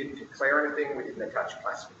is we didn't declare anything, we didn't attach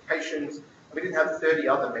classifications, we didn't have 30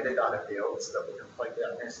 other metadata fields that were completely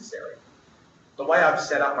unnecessary. The way I've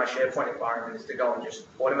set up my SharePoint environment is to go and just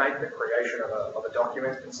automate the creation of a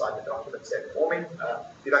document inside the document set for me.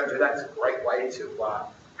 If you don't do that, it's a great way to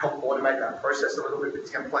help automate that process a little bit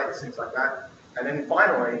with templates, things like that. And then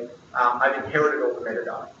finally, I've inherited all the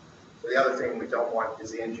metadata. So the other thing we don't want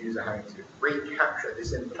is the end user having to recapture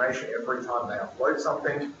this information every time they upload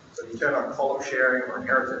something. So if you turn on column sharing or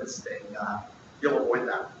inheritance, then you'll avoid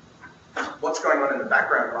that. What's going on in the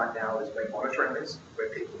background right now is we're monitoring this, we're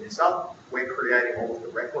picking this up, we're creating all of the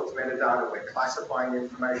records metadata, we're classifying the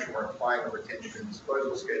information, we're applying a retention and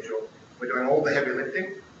disposal schedule, we're doing all the heavy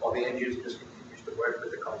lifting while the end user just continues to work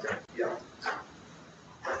with the content here.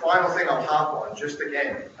 The final thing I'll harp on, just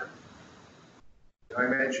again, no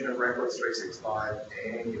mention of Records 365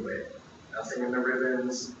 anywhere. Nothing in the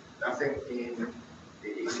ribbons, nothing in the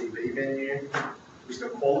ECB menu. We still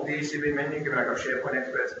call it the ECB menu, given I've got SharePoint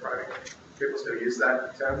experts in front of me. People still use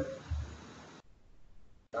that term?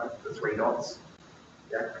 No? The 3 dots?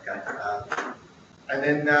 Yeah, okay. And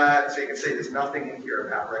then, so you can see there's nothing in here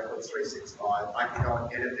about Records 365. I can go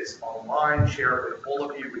and edit this online, share it with all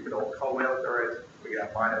of you. We could all co-author it. We could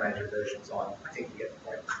have minor major versions on. I think you get the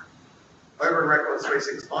point. Over in Records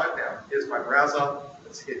 365 now, here's my browser.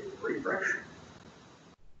 Let's hit refresh.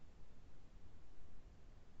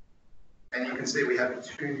 And you can see we have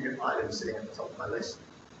 2 new items sitting at the top of my list.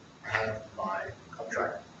 I have my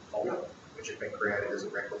contract folder, which has been created as a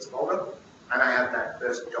records folder, and I have that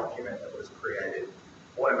first document that was created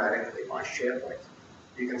automatically by SharePoint.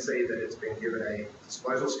 You can see that it's been given a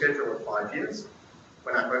disposal schedule of 5 years.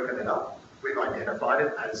 When I open it up, we've identified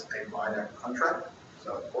it as a minor contract,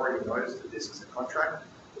 so it already knows that this is a contract.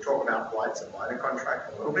 We'll talk about why it's a minor contract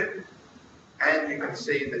in a little bit. And you can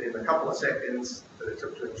see that in a couple of seconds that it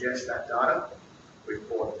took to ingest that data, we've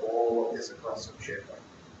brought all of this across from SharePoint.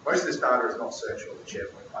 Most of this data is not searchable in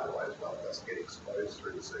SharePoint, by the way, as well. It doesn't get exposed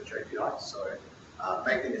through the search API. So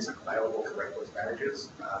making this available to records managers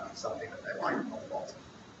is something that they like a lot.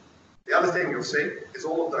 The other thing you'll see is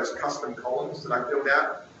all of those custom columns that I built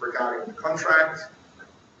out regarding the contract,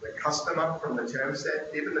 the customer from the term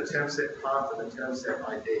set, even the term set path and the term set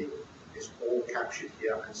ID is all captured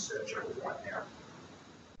here and searchable right now.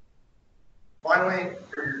 Finally,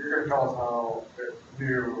 You're going to tell us how it's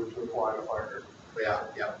new to apply to Finder.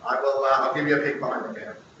 yeah, I'll give you a peek behind the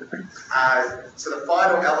curtain. So the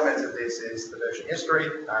final element of this is the version history.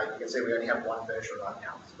 You can see we only have 1 version right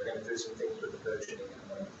now, so we're going to do some things with the versioning in a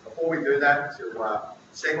moment. Before we do that, to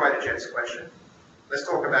segue to Jeff's question, let's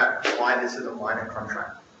talk about why this is a minor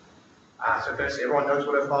contract. So firstly, everyone knows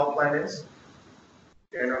what a file plan is,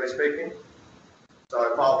 generally speaking.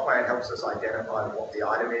 So a file plan helps us identify what the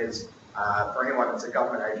item is. For anyone that's a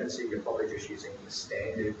government agency, you're probably just using the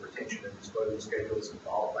standard retention and disposal schedules and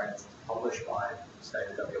file plans published by the state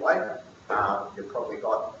of WA. You've probably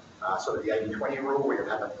got sort of the 80-20 rule where you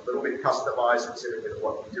have it a little bit customized specifically to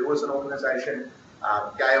what you do as an organization.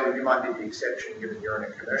 Gail, you might be the exception given you're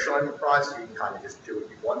in a commercial enterprise, so you can kind of just do what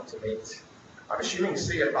you want to meet, I'm assuming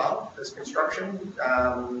CFR as construction,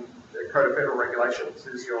 the Code of Federal Regulations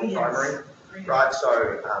is your primary, right?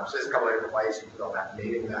 So, so there's a couple of different ways you can go about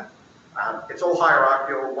meeting that. It's all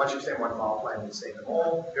hierarchical. Once you've seen one file plan, you've seen them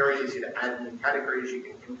all. Very easy to add new categories. You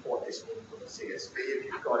can import this in from a CSV if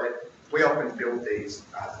you've got it. We often build these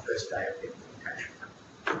the first day of the implementation.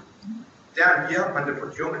 Down here under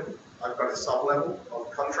procurement, I've got a sub-level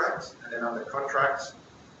of contracts, and then under contracts,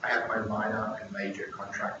 I have my minor and major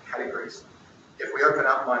contract categories. If we open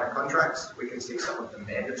up minor contracts, we can see some of the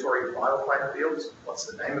mandatory file plan fields. What's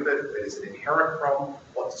the name of it? Where does it inherit from?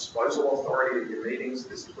 What disposal authority are your meetings?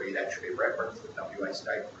 This is where you'd actually reference the WA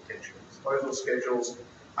state retention and disposal schedules.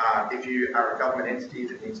 If you are a government entity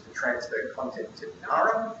that needs to transfer content to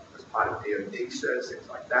NARA as part of DoD certs, things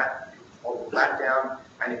like that, you can toggle that down.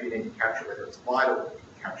 And if you need to capture whether it's vital, you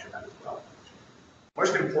can capture that as well.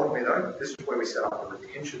 Most importantly though, this is where we set up the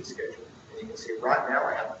retention schedule. You can see right now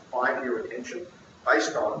I have a 5-year retention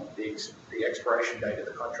based on the expiration date of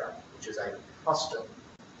the contract, which is a custom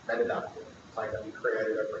metadata claim that we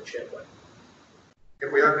created over in SharePoint.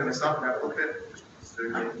 If we open this up and have a look at it, just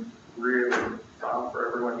zoom in really far for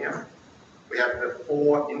everyone here. We have the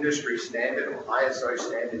 4 industry standard or ISO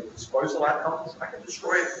standard disposal outcomes. I can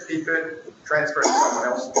destroy it, keep it, transfer it to someone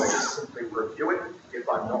else, and just simply review it if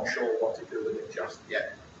I'm not sure what to do with it just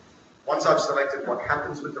yet. Once I've selected what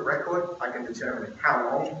happens with the record, I can determine how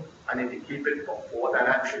long I need to keep it before that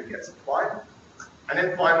action gets applied. And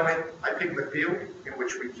then finally, I pick the field in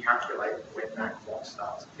which we calculate when that clock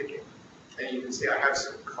starts ticking. And you can see I have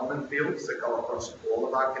some common fields that go across all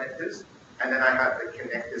of our connectors. And then I have the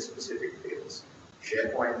connector-specific fields,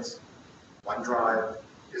 SharePoint, OneDrive,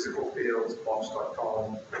 physical fields,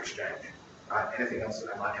 box.com, Exchange. Anything else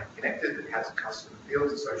that I might have connected that has custom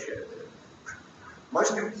fields associated with it.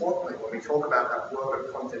 Most importantly, when we talk about that world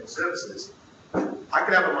of content services, I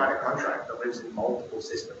could have a minor contract that lives in multiple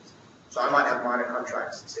systems. So I might have minor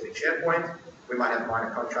contracts that sit in SharePoint We might have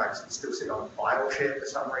minor contracts that still sit on file share for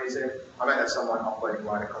some reason. I might have someone uploading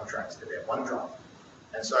minor contracts to their OneDrive.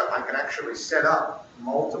 And so I can actually set up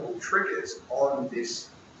multiple triggers on this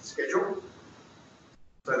schedule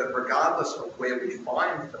so that regardless of where we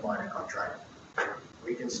find the minor contract,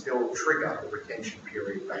 we can still trigger the retention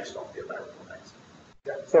period based off the available dates.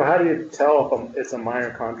 Yeah. So how do you tell if it's a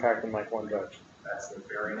minor contract in like OneDrive? That's the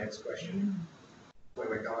very next question. Where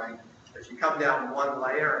we're going. If you come down one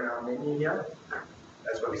layer in our menu here,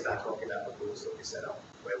 that's where we start talking about the rules that we set up,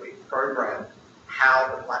 where we program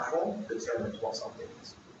how the platform determines what something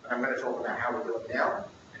is. And I'm going to talk about how we do it now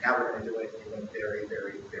and how we're going to do it in the very,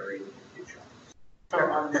 very, very near future. So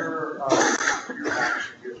on your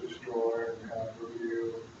action gets destroyed and kind of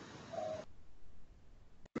review.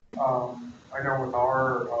 I know with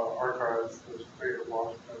our archives, there's data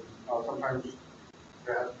loss, and sometimes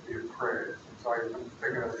there has to be a praise. And so I'm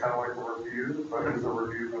thinking it's kind of like a review, but is a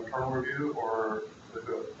review an internal review or is it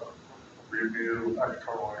a review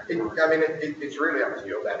externally? It's really up to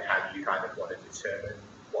you about how you kind of want to determine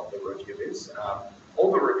what the review is.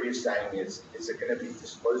 All the review's saying is it going to be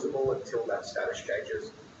disposable until that status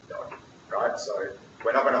changes? No, right? So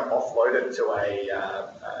we're not going to offload it to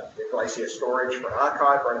a Glacier storage for an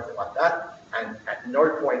archive or anything like that. And at no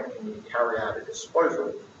point can you carry out a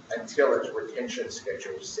disposal until its retention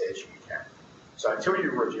schedule says you can. So until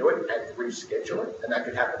you review it and reschedule it, and that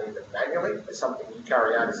could happen either manually, as something you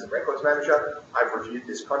carry out as the records manager, I've reviewed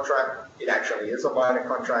this contract, it actually is a minor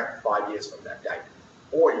contract 5 years from that date.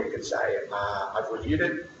 Or you could say, I've reviewed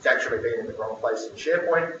it, it's actually been in the wrong place in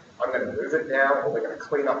SharePoint, I'm going to move it now, or we're going to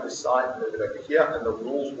clean up this site, move it over here, and the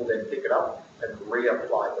rules will then pick it up and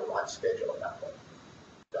reapply the right schedule at that point.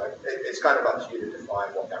 So it's kind of up to you to define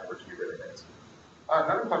what that review really means.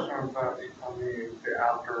 Another question on the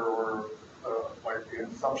after or like the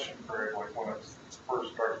inception period, like when it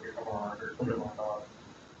first starts becoming a record, something like that,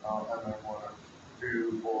 and then what it's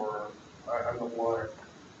due for end of life.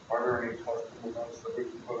 Are there any custom events that we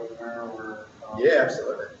can put in there? Or, yeah,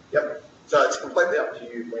 absolutely. Yep. So it's completely up to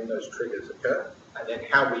you when those triggers occur, and then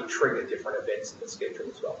how we trigger different events in the schedule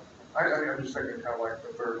as well. I'm just thinking kind of like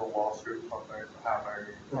if there's a lawsuit or something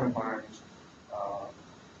happening, sometimes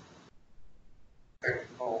it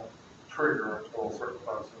will trigger until a certain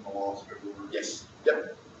place in the lawsuit. Or yes.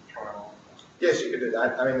 Yep. Trial. Yes, you can do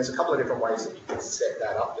that. I mean, there's a couple of different ways that you can set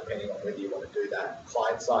that up depending on whether you want to do that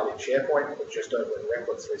client-side in SharePoint or just over in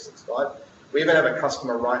Records 365. We even have a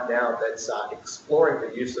customer right now that's exploring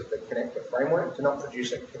the use of the connector framework to not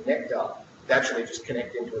produce a connector, to actually just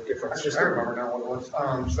connect into a different system. I remember now what it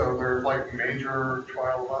was. So there's like major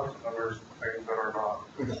trial events and then there's things that are not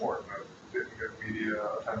important, that didn't get media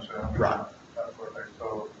attention. Right. That sort of thing.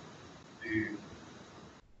 So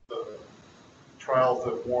the trials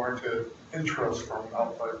that warranted interest from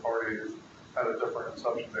outside parties at a different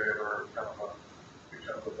inception date or kind of a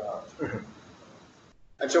because of that.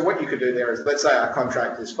 And so what you could do there is, let's say our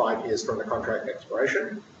contract is 5 years from the contract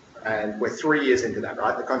expiration, and we're 3 years into that,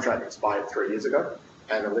 right? The contract expired 3 years ago,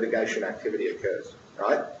 and the litigation activity occurs,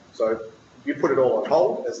 right? So you put it all on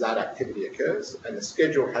hold as that activity occurs, and the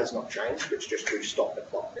schedule has not changed, it's just we've stopped the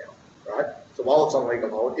clock now, right? So while it's on legal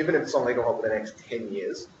hold, even if it's on legal hold for the next 10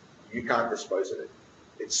 years, you can't dispose of it.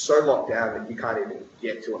 It's so locked down that you can't even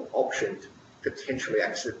get to an option to potentially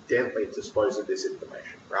accidentally dispose of this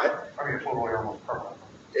information, right? I mean, totally almost permanent.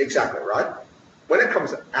 Exactly, right? When it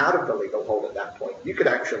comes out of the legal hold at that point, you could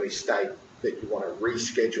actually state that you want to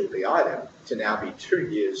reschedule the item to now be 2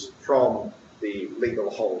 years from the legal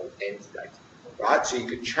hold end date, right? So you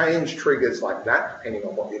could change triggers like that depending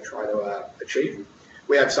on what you're trying to achieve.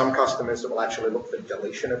 We have some customers that will actually look for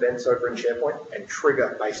deletion events over in SharePoint and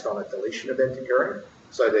trigger based on a deletion event occurring,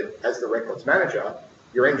 so that as the records manager,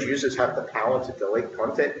 your end users have the power to delete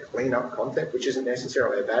content, clean up content, which isn't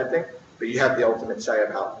necessarily a bad thing, but you have the ultimate say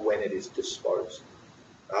about when it is disposed.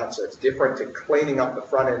 Right? So it's different to cleaning up the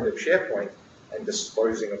front end of SharePoint and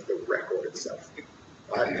disposing of the record itself.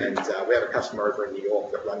 Right? And we have a customer over in New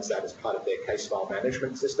York that runs that as part of their case file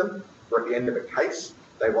management system, where at the end of a case,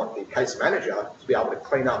 they want the case manager to be able to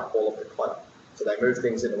clean up all of the clutter. So they move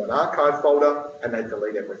things into an archive folder and they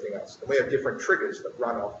delete everything else. And we have different triggers that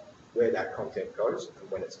run off where that content goes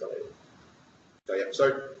and when it's deleted. So yeah,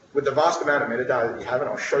 so with the vast amount of metadata that you have, and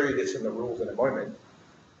I'll show you this in the rules in a moment,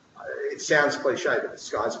 it sounds cliche, but the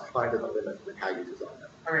sky's kind of the limit with how you design that.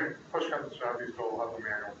 I mean, push comes to shove, you still have the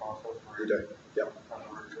manual process. You do, yep.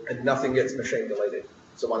 And nothing gets machine deleted.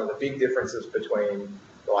 So one of the big differences between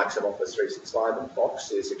the likes of Office 365 and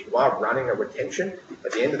Box is if you are running a retention,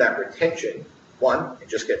 at the end of that retention, one, it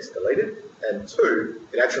just gets deleted, and two,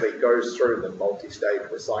 it actually goes through the multi-stage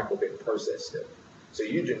recycle bin process step. So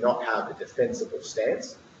you do not have a defensible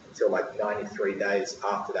stance until like 93 days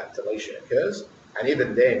after that deletion occurs. And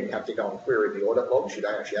even then, you have to go and query the audit logs. You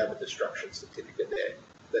don't actually have a destruction certificate there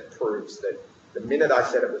that proves that the minute I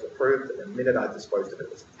said it was approved and the minute I disposed of it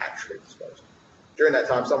was actually disposed. During that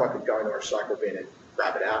time, someone could go into a recycle bin and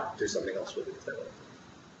grab it out and do something else with it if they wanted to.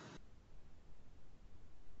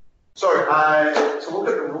 So to look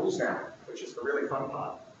at the rules now, which is the really fun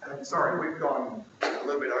part. And sorry, we've gone a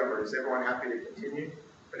little bit over. Is everyone happy to continue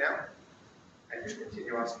for now? And just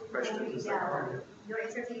continue asking questions? Yeah, you're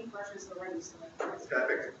entertaining questions already, so.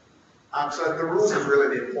 Perfect. So the rules is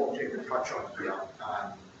really the important thing to touch on here.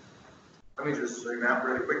 Let me just zoom out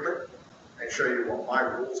really quickly and show you what my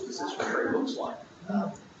rules position tree looks like.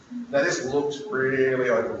 Now this looks really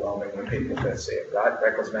overwhelming when people first see it, right?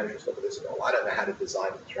 Records managers look at this and go, I don't know how to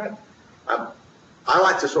design this, right? I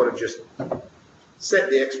like to sort of just set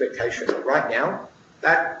the expectation that right now,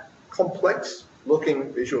 that complex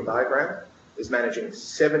looking visual diagram is managing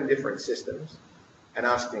 7 different systems and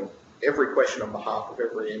asking every question on behalf of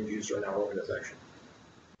every end user in our organization.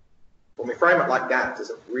 When we frame it like that,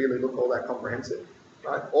 does it really look all that comprehensive?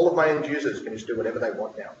 Right? All of my end users can just do whatever they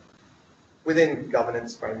want now, within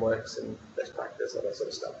governance frameworks and best practice, all that sort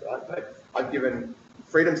of stuff, right? But I've given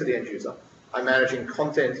freedom to the end user. I'm managing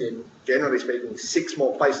content in, generally speaking, 6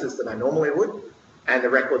 more places than I normally would, and the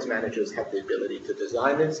records managers have the ability to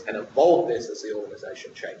design this and evolve this as the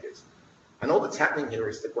organization changes. And all that's happening here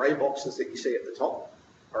is the grey boxes that you see at the top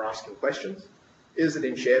are asking questions. Is it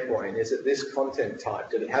in SharePoint? Is it this content type?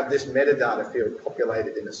 Did it have this metadata field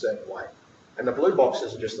populated in a certain way? And the blue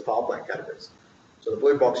boxes are just the file blank categories. So the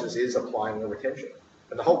blue boxes is applying the retention.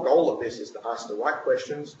 And the whole goal of this is to ask the right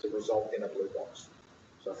questions to result in a blue box.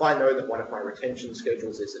 So if I know that one of my retention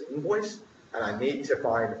schedules is an invoice, and I need to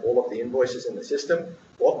find all of the invoices in the system,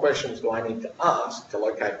 what questions do I need to ask to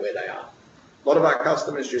locate where they are? A lot of our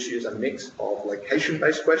customers just use a mix of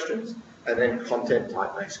location-based questions and then content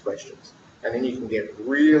type-based questions. And then you can get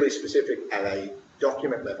really specific at a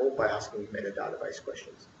document level by asking metadata-based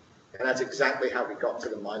questions. And that's exactly how we got to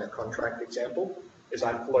the minor contract example, is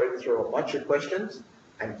I flowed through a bunch of questions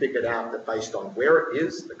and figured out that based on where it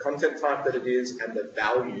is, the content type that it is, and the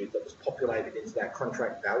value that was populated into that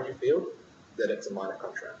contract value field, that it's a minor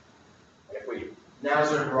contract. And if we now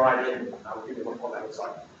zoom right in, I'll give you a look what that looks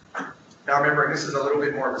like. Now remembering this is a little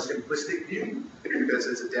bit more of a simplistic view, because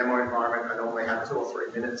it's a demo environment, I normally have 2 or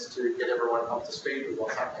 3 minutes to get everyone up to speed with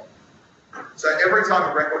what's happening. So every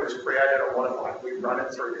time a record is created or modified, we run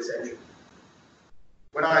it through this engine.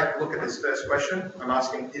 When I look at this first question, I'm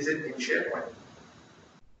asking, is it in SharePoint?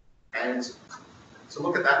 And to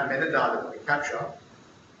look at that metadata that we capture,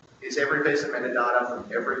 is every piece of metadata from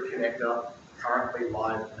every connector currently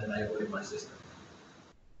live and enabled in my system?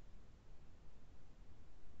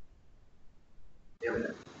 Here we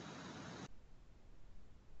go.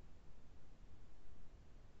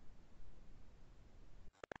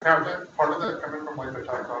 Now, is that part of that coming from like the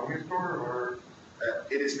taxonomy store, or?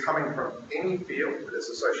 It is coming from any field that is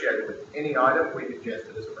associated with any item we've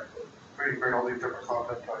ingested as a record. We bring all these different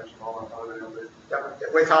content types and all that other things.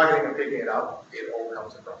 If we're targeting and picking it up, it all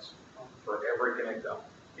comes across for every connector.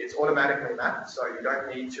 It's automatically mapped, so you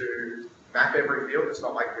don't need to map every field. It's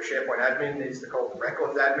not like your SharePoint admin needs to call the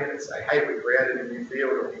records admin and say, hey, we created a new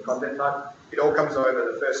field or a new content type. It all comes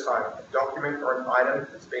over the first time a document or an item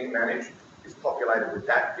that's being managed is populated with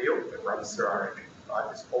that field and runs through our engine. Right?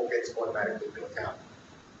 This all gets automatically built out.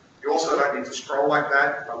 You also don't need to scroll like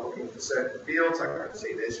that. If I'm looking for certain fields, I can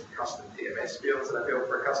see there's custom TMS fields that I built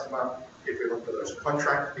for a customer. If we look for those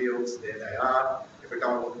contract fields, there they are. If we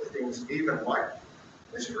go and look for things even like,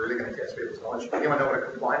 this is really going to test people's knowledge. Anyone know what a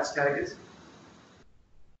compliance tag is?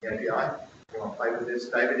 The API. Anyone play with this?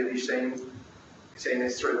 David, have you seen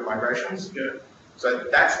this through the migrations? Yeah. So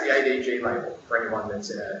that's the ADG label for anyone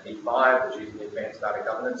that's in an E5 that's using the Advanced Data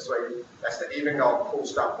Governance Suite. That's the even gold cool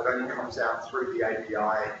stuff that only comes out through the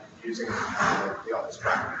API using the Office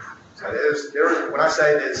tracker. So when I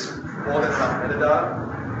say there's more than enough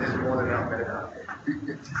metadata, there's more than enough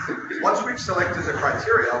metadata. Once we've selected the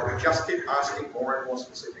criteria, we just keep asking more and more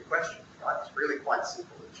specific questions. Right? It's really quite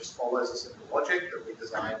simple. It just follows a simple logic that we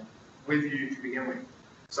designed with you to begin with.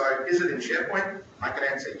 So is it in SharePoint? I can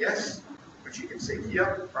answer yes, which you can see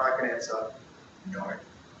here, or I can answer no.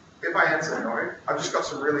 If I answer no, I've just got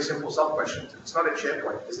some really simple sub-questions. It's not in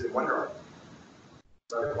SharePoint, is it in OneDrive?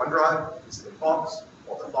 So in OneDrive, is it in Box,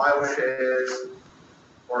 or the file shares,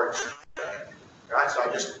 or Exchange? Right, so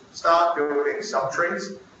I just start building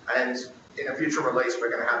subtrees, and in a future release, we're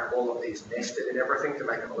going to have all of these nested and everything to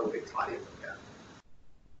make them a little bit tidier from here.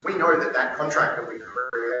 We know that that contract that we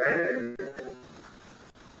created,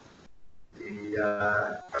 the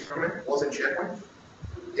the document was in SharePoint.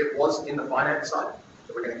 It was in the finance side,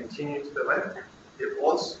 so we're going to continue to the left. It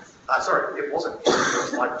was, it wasn't in the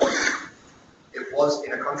invoice library. It was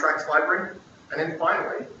in a contracts library. And then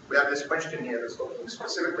finally, we have this question here that's looking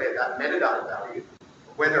specifically at that metadata value,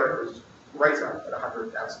 whether it was greater than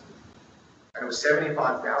 100,000. And it was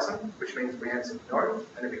 75,000, which means we answered no,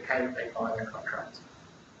 and it became a minor contract.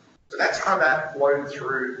 So that's how that flowed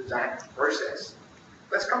through that process.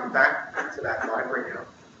 Let's come back to that library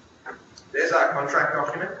now. There's our contract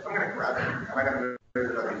document. I'm going to grab it, and I'm going to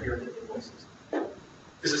move it over here into invoices.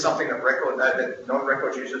 This is something that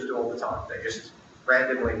non-record users do all the time. They just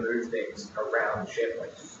randomly move things around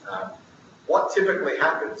SharePoint. What typically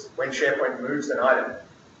happens when SharePoint moves an item,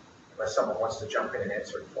 unless someone wants to jump in and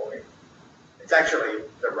answer it for me, it's actually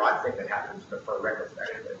the right thing that happens, but for a records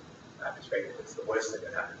management perspective, it's the worst thing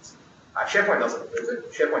that happens. SharePoint doesn't move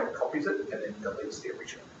it. SharePoint copies it and then deletes the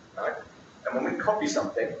original. Right? And when we copy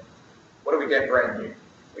something, what do we get brand new?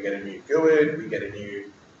 We get a new GUID, we get a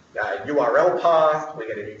new URL path, we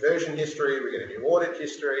get a new version history, we get a new audit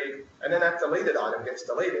history, and then that deleted item gets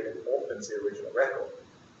deleted and orphans the original record.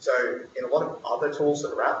 So in a lot of other tools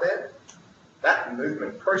that are out there, that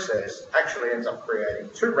movement process actually ends up creating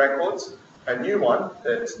two records, a new one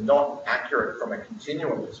that's not accurate from a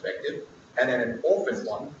continuum perspective, and then an orphaned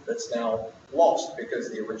one that's now lost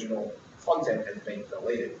because the original content has been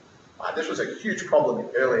deleted. This was a huge problem in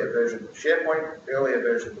earlier versions of SharePoint, earlier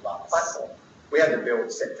versions of our platform. We had to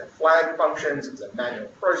build set to flag functions. It was a manual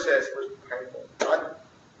process. It was painful. Right?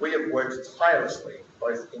 We have worked tirelessly,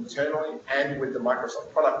 both internally and with the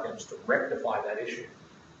Microsoft product teams, to rectify that issue.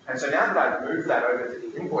 And so now that I've moved that over to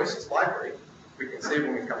the invoices library, we can see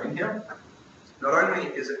when we come in here, not only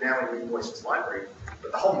is it now in the invoices library,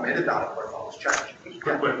 but the whole metadata profile has changed.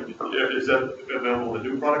 Is that available in the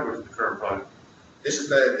new product or is it the current product? This is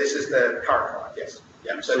the current product, yes.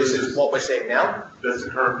 Yeah. So this is what we're seeing now. That's the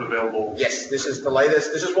current available. Yes, this is the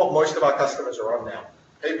latest. This is what most of our customers are on now.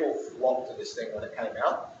 People flocked to this thing when it came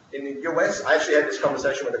out. In the US, I actually had this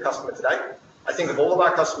conversation with a customer today. I think of all of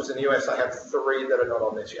our customers in the US, I have 3 that are not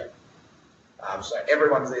on this yet. So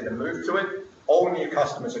everyone's either moved to it. All new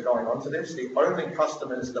customers are going on to this. The only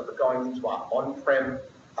customers that were going into our on-prem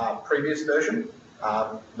previous version,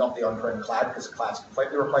 not the on-prem cloud, because the cloud's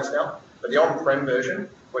completely replaced now, but the on-prem version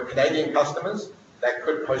were Canadian customers that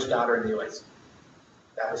could post data in the US.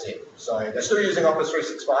 That was it. So they're still using Office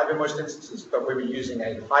 365 in most instances, but we were using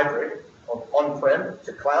a hybrid of on-prem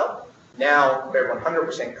to cloud. Now we're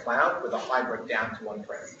 100% cloud with a hybrid down to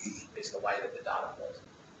on-prem is the way that the data flows.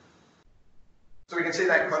 So we can see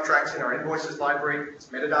that contracts in our invoices library, its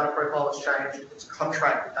metadata profile has changed, its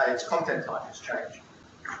content type has changed.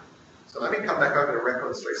 So let me come back over to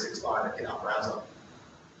Records 365 in our browser.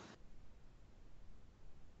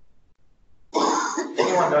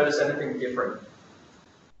 Anyone notice anything different?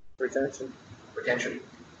 Retention. Retention.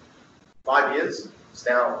 5 years, it's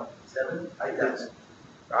now 7, 8 days.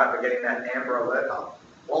 Right, we're getting that amber alert up.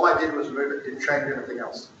 All I did was move it, didn't change anything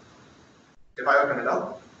else. If I open it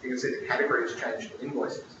up, you can see the category has changed to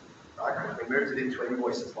invoices. Right? We moved it into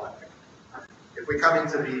invoices library. If we come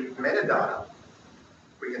into the metadata,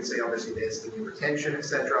 we can see obviously there's the new retention,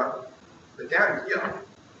 etc. But down here,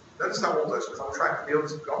 notice how all those contract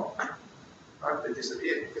fields have gone. Right? They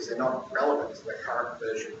disappeared because they're not relevant to the current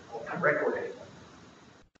version of the record anymore.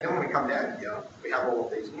 And then when we come down here, we have all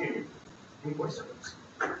of these new invoice fields,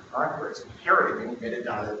 right? Where it's inheriting any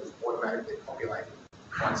metadata that's automatically populated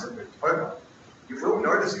once it moved over. You will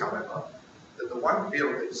notice, however, that the one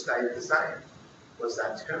field that stayed the same was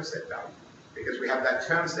that term set value, because we have that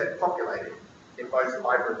term set populated in both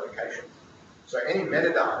hybrid locations. So any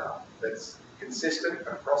metadata that's consistent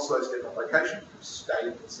across those different locations will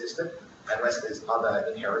stay consistent unless there's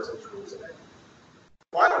other inheritance rules in it.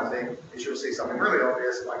 The final thing is you'll see something really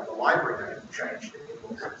obvious like the library name changed in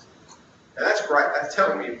invoices. Now that's great, that's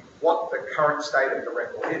telling me what the current state of the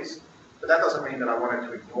record is, but that doesn't mean that I wanted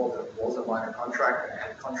to ignore that it was a minor contract and it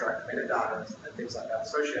had contract metadata and things like that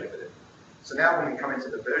associated with it. So now when we come into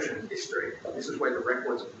the version history, this is where the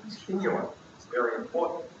records continuum is very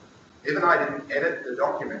important. Even though I didn't edit the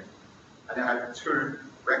document, I now have 2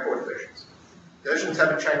 record versions. Versions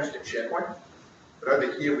haven't changed in SharePoint, but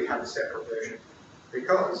over here we have a separate version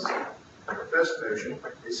because the first version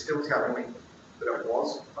is still telling me that it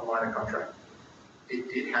was a minor contract. It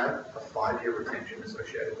did have a 5-year retention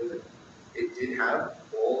associated with it. It did have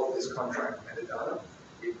all of this contract metadata.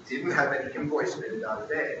 It didn't have any invoice metadata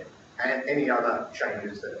there and any other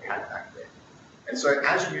changes that it had back there. And so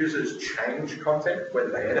as users change content, whether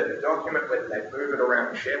they edit a document, whether they move it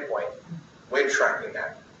around SharePoint, we're tracking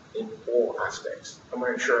that. in all aspects. And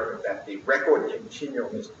we're ensuring that the record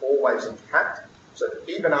continuum is always intact, so that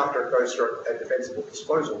even after it goes through a defensible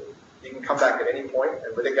disposal, you can come back at any point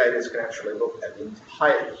and litigators can actually look at the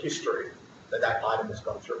entire history that that item has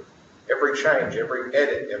gone through. Every change, every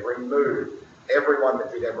edit, every move, everyone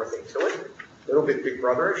that did everything to it, a little bit big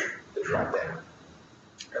brotherish, it's right there.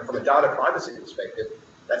 And from a data privacy perspective,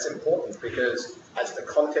 that's important because as the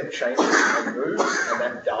content changes and moves and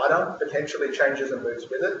that data potentially changes and moves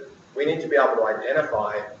with it, we need to be able to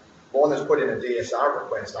identify, Warner's put in a DSR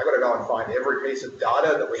request, I've got to go and find every piece of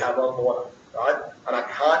data that we have on Warner, right? And I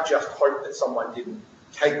can't just hope that someone didn't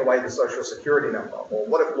take away the social security number, or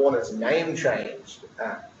what if Warner's name changed?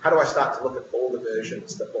 How do I start to look at all the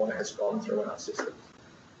versions that Warner has gone through in our systems?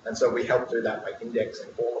 And so we help do that by indexing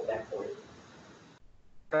all of that for you.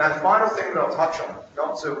 Now, the final thing that I'll touch on,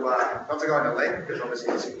 not to go into length, because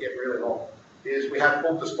obviously this can get really long, is we have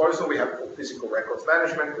full disposal, we have full physical records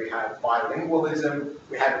management, we have bilingualism,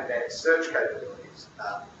 we have advanced search capabilities.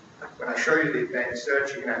 When I show you the advanced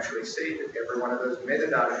search, you can actually see that every one of those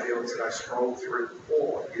metadata fields that I scrolled through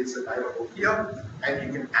before is available here, and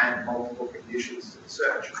you can add multiple conditions to the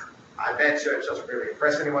search. Advanced search doesn't really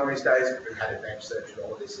impress anyone these days, because we've had advanced search in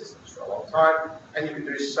all of these systems for a long time, and you can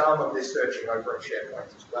do some of this searching over in SharePoint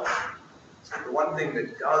as well. The one thing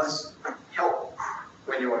that does help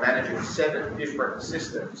when you are managing 7 different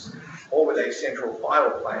systems, all with a central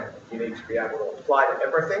file plan you need to be able to apply to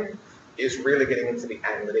everything, is really getting into the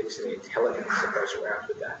analytics and the intelligence that goes around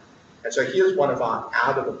with that. And so here's one of our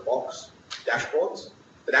out-of-the-box dashboards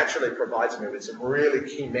that actually provides me with some really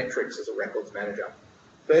key metrics as a records manager.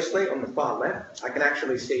 Firstly, on the far left, I can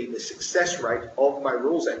actually see the success rate of my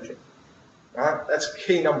rules engine. Right? That's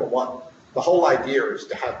key number 1. The whole idea is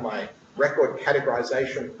to have my record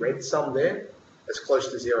categorization red sum there as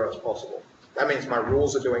close to 0 as possible. That means my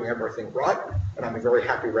rules are doing everything right, and I'm a very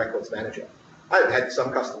happy records manager. I've had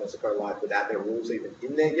some customers that go live without their rules even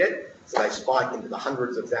in there yet, so they spike into the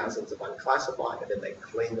hundreds of thousands of unclassified, and then they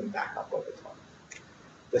clean them back up over time.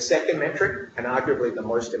 The second metric, and arguably the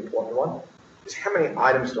most important one, is how many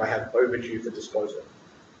items do I have overdue for disposal?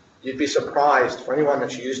 You'd be surprised, for anyone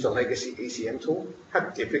that's used a legacy ECM tool, how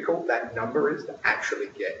difficult that number is to actually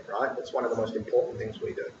get, right? It's one of the most important things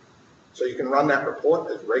we do. So you can run that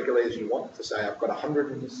report as regularly as you want to say, I've got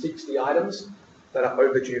 160 items that are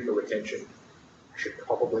overdue for retention. I should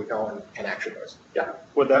probably go and action those. Yeah.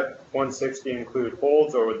 Would that 160 include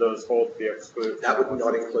holds, or would those holds be excluded? That would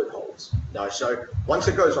not include holds. No, so once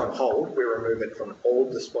it goes on hold, we remove it from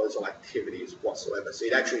all disposal activities whatsoever. So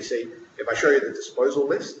you'd actually see, if I show you the disposal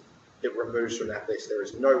list, it removes from that list. There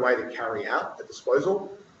is no way to carry out a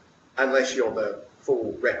disposal unless you're the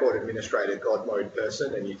full record administrator God mode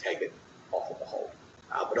person and you take it off of the hold.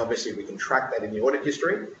 But obviously we can track that in the audit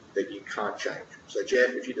history that you can't change. So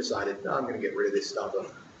Jeff, if you decided, no, I'm going to get rid of this stuff,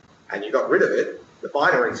 and you got rid of it, the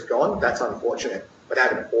binary's gone, that's unfortunate. But I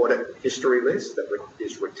have an audit history list that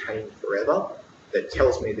is retained forever that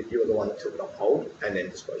tells me that you were the one that took it off hold and then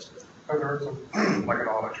disposed of it. So there's like an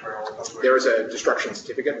audit trail. There is a destruction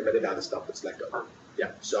certificate and metadata stuff that's left over.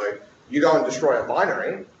 Yeah, so you go and destroy a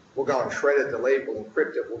binary, we'll go and shred it, delete, we'll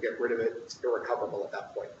encrypt it, we'll get rid of it, it's irrecoverable at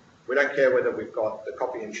that point. We don't care whether we've got the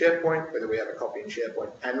copy in SharePoint, whether we have a copy in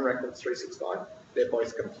SharePoint and Records 365. They're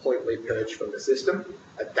both completely purged from the system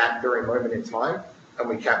at that very moment in time, and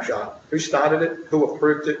we capture who started it, who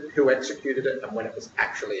approved it, who executed it, and when it was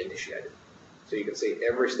actually initiated. So you can see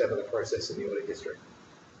every step of the process in the audit history.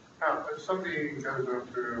 Now, if somebody goes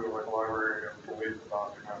into like a library and deletes a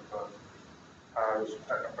document that has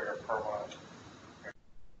technically a permanent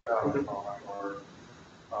or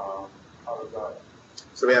how does that?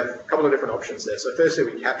 So we have a couple of different options there. So firstly,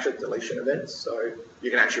 we capture deletion events. So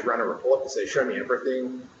you can actually run a report that says, show me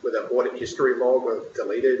everything with an audit history log of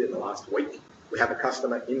deleted in the last week. We have a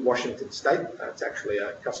customer in Washington State. It's actually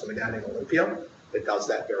a customer down in Olympia that does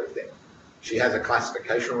that very thing. She has a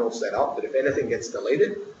classification rule set up that if anything gets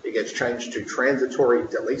deleted, it gets changed to transitory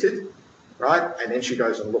deleted, right? And then she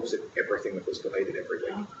goes and looks at everything that was deleted every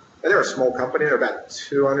week. And they're a small company, they're about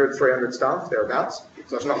 200, 300 staff, thereabouts.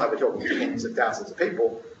 So it's not like we're talking tens of thousands of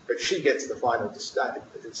people, but she gets the final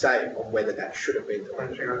say on whether that should have been deleted.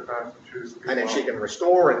 And she goes back and chooses. And then she can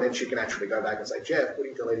restore, and then she can actually go back and say, Jeff, what are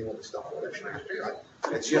you deleting all this stuff for? Right?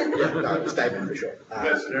 It's just, no, statement for sure. In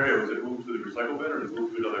that scenario, is it moved to the recycle bin or is it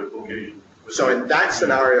moved to another location? So in that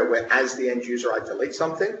scenario where as the end user I delete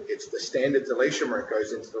something, it's the standard deletion where it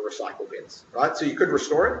goes into the recycle bins, right? So you could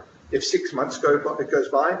restore it. If 6 months goes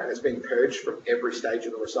by and it's been purged from every stage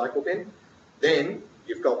of the recycle bin, then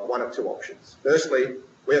you've got one of two options. Firstly,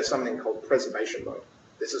 we have something called preservation mode.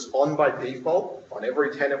 This is on by default on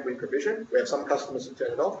every tenant we provision. We have some customers who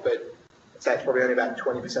turn it off, but I'd say it's probably only about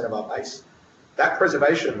 20% of our base. That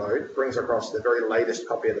preservation mode brings across the very latest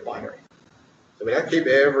copy of the binary. So we don't keep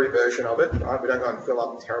every version of it, right? We don't go and fill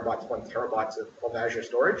up terabytes, 1 terabytes of Azure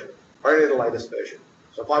storage, only the latest version.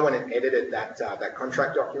 So if I went and edited that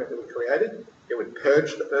contract document that we created, it would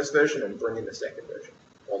purge the first version and bring in the second version,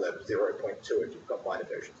 or the 0.2 if you've got minor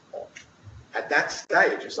versions on. At that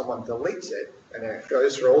stage, if someone deletes it and then it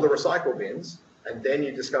goes through all the recycle bins, and then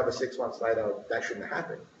you discover 6 months later that shouldn't have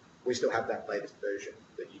happened, we still have that latest version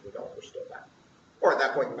that you can go and restore back. Or at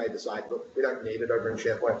that point, you may decide, look, we don't need it over in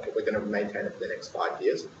SharePoint, but we're going to maintain it for the next 5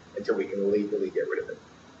 years until we can legally get rid of it.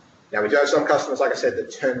 Now, we do have some customers, like I said,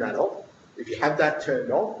 that turn that off. If you have that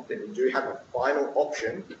turned off, then you do have a final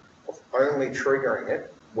option of only triggering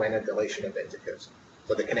it when a deletion event occurs.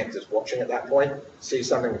 So the connector's watching at that point, sees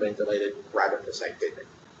something being deleted, grab it for safekeeping.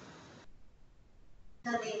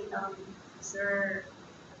 Is there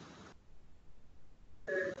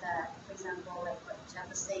that, for example, like what Jeff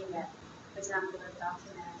was saying, that, for example, a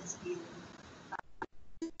document is being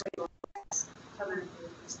permanently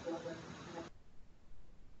restored?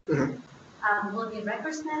 Will the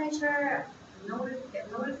records manager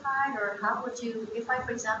get notified, or how would you, if I,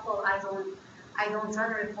 for example, I don't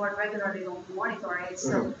run a report regularly, don't monitor it,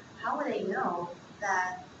 so how would I know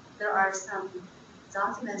that there are some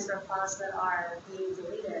documents or files that are being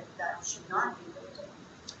deleted that should not be deleted?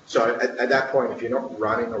 So at that point, if you're not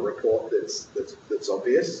running a report that's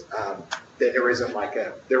obvious, there isn't like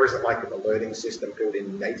an alerting system built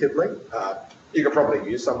in natively. You could probably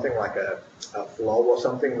use something like a flow or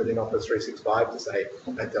something within Office 365 to say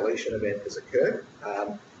a deletion event has occurred.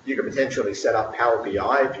 You could potentially set up Power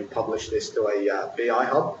BI if you publish this to a BI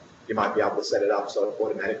hub. You might be able to set it up so it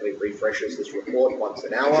automatically refreshes this report once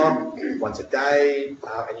an hour, once a day,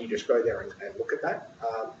 and you just go there and look at that.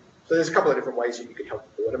 So there's a couple of different ways that you can help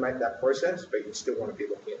automate that process, but you still want to be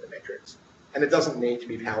looking at the metrics. And it doesn't need to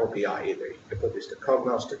be Power BI either. You can put this to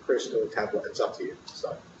Cognos, to Crystal, Tablet, it's up to you.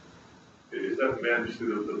 So. Is that managed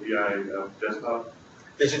through the BI desktop?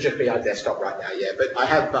 This is just BI desktop right now, yeah. But I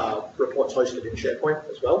have reports hosted in SharePoint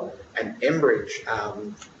as well. And Enbridge,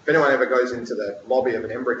 if anyone ever goes into the lobby of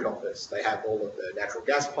an Enbridge office, they have all of the natural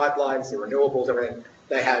gas pipelines, the renewables, everything.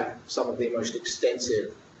 They have some of the most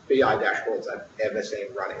extensive BI dashboards I've ever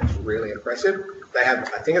seen running. It's really impressive. They have,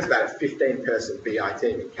 I think it's about a 15-person BI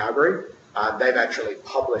team in Calgary. They've actually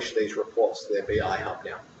published these reports to their BI hub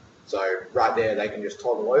now. So right there, they can just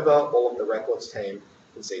toggle over. All of the records team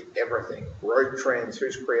can see everything: road trends,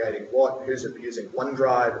 who's creating what, who's abusing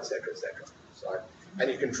OneDrive, et cetera, et cetera. So, and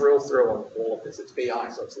you can drill through on all of this. It's BI,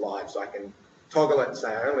 so it's live. So I can toggle it and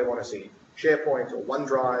say, I only want to see SharePoint or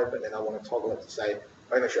OneDrive, and then I want to toggle it to say,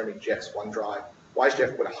 only show me Jeff's OneDrive. Why has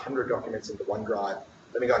Jeff put 100 documents into OneDrive?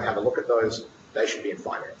 Let me go and have a look at those. They should be in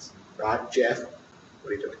finance, right? Jeff,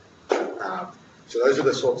 what are you doing? So those are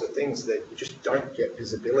the sorts of things that you just don't get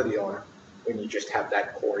visibility on when you just have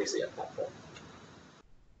that core ECM platform.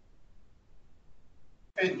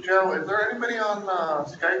 Hey, Joe, is there anybody on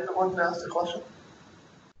Skype that wants to ask a question?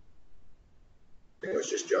 I think it was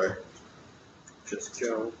just Joe. Just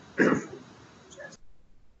Joe.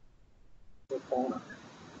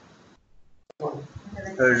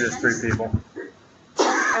 There's just 3 people.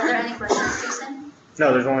 Are there any questions, Jason?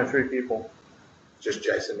 No, there's only 3 people. Just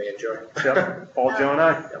Jason, me, and Joe. Yep. Paul, Joe, and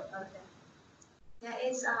I. Yep. Okay. Yeah,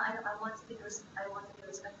 it's I want to be respectful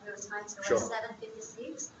of your time. So Sure. it's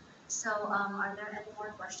 7:56. So are there any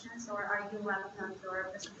more questions, or are you wrapping up your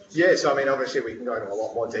presentation? Yeah, so I mean, obviously we can go into a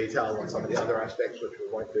lot more detail on some of the other aspects, which we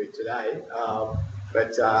won't do today.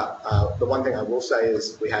 But the one thing I will say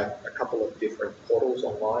is we have a couple of different portals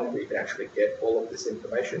online where you can actually get all of this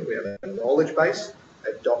information. We have a knowledge base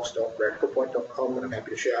at docs.recordpoint.com that I'm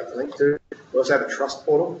happy to share out the link to. We also have a trust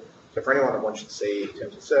portal. So for anyone that wants to see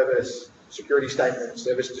terms of service, security statements,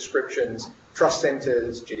 service descriptions, trust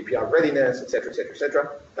centers, GDPR readiness, et cetera, et cetera, et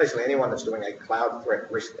cetera. Basically anyone that's doing a cloud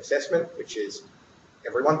threat risk assessment, which is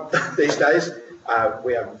everyone these days,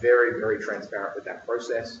 we are very, very transparent with that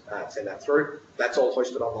process, send that through. That's all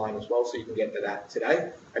hosted online as well, so you can get to that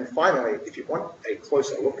today. And finally, if you want a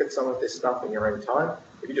closer look at some of this stuff in your own time,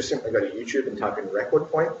 if you just simply go to YouTube and type in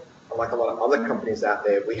RecordPoint, unlike a lot of other companies out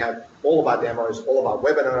there, we have all of our demos, all of our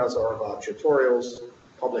webinars, all of our tutorials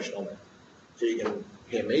published on there. So you can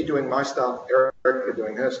hear me doing my stuff, Erica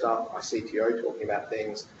doing her stuff, our CTO talking about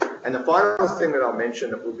things. And the final thing that I'll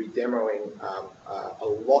mention that we'll be demoing a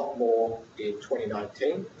lot more in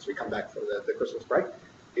 2019 as we come back from the Christmas break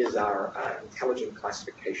is our intelligent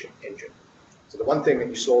classification engine. So the one thing that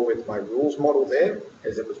you saw with my rules model there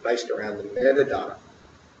is it was based around the metadata.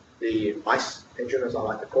 The ICE engine, as I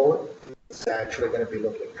like to call it, is actually going to be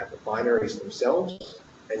looking at the binaries themselves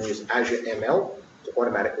and use Azure ML to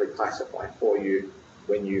automatically classify for you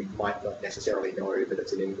when you might not necessarily know that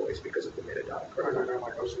it's an invoice because of the metadata.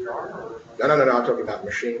 Like OCR or? No, I'm talking about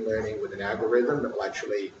machine learning with an algorithm that will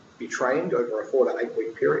actually be trained over a 4 to 8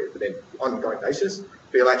 week period, but then on an ongoing basis,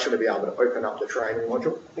 but you'll actually be able to open up the training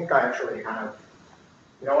module. I think I actually have,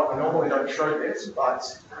 you know what, I normally don't show this, but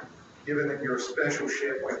given that you're a special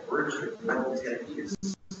SharePoint group,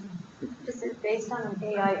 Is it based on an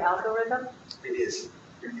AI algorithm? it is.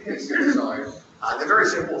 It is. So, the very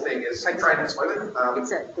simple thing is take training slowly.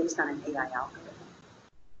 It's based on an AI algorithm.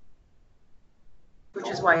 Which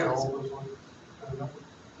is why it's,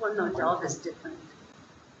 well, no, Delve is different.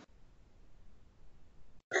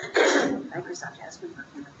 Microsoft has been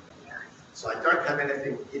working with AI. So I don't have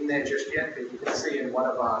anything in there just yet, but you can see in one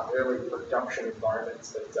of our early production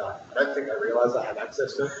environments that I don't think I realize I have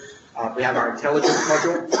access to. We have our intelligence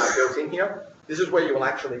module built in here. This is where you will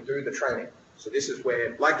actually do the training. So this is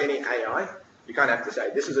where, like any AI, you kind of have to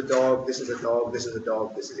say, this is a dog, this is a dog, this is a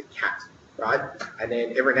dog, this is a cat, right? And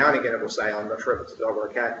then every now and again it will say, I'm not sure if it's a dog or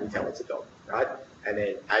a cat, and you tell it's a dog, right? And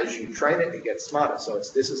then as you train it, it gets smarter. So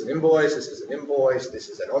it's this is an invoice, this is an invoice, this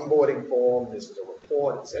is an onboarding form, this is a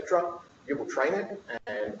report, etc. You will train it,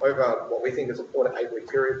 and over what we think is a 4 to 8 week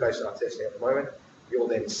period based on our testing at the moment, you will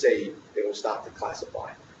then see it will start to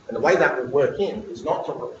classify. And the way that will work in is not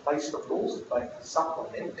to replace the rules, but to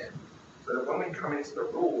supplement them. So that when we come into the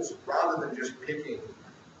rules, rather than just picking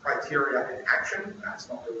criteria and action, that's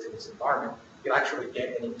not built in this environment, you'll actually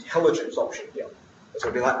get an intelligence option here. So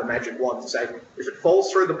it'll be like the magic wand to say, if it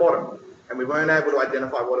falls through the bottom and we weren't able to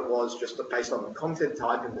identify what it was just based on the content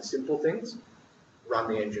type and the simple things, run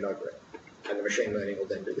the engine over it. And the machine learning will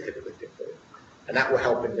then do the heavy lifting for you. And that will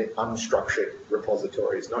help in the unstructured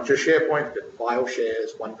repositories, not just SharePoint, but file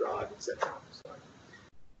shares, OneDrive, etc.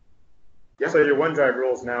 So your OneDrive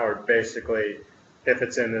rules now are basically, if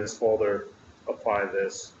it's in this folder, apply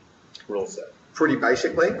this rule set. Pretty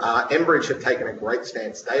basically. Enbridge have taken a great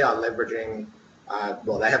stance. They are leveraging,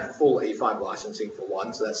 well, they have full E5 licensing for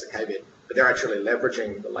one, so that's the caveat, but they're actually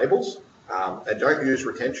leveraging the labels. They don't use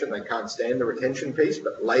retention. They can't stand the retention piece,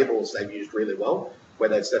 but labels they've used really well, where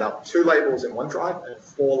they've set up 2 labels in OneDrive and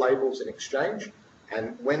 4 labels in Exchange.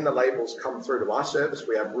 And when the labels come through to our service,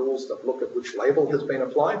 we have rules that look at which label has been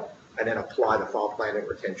applied and then apply the file plan and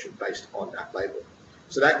retention based on that label.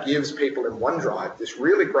 So that gives people in OneDrive this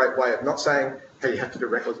really great way of not saying, hey, you have to do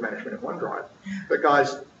records management in OneDrive. But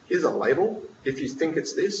guys, here's a label. If you think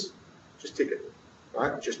it's this, just tick it,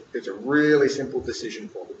 right? It's a really simple decision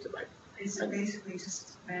for them to make. Is it basically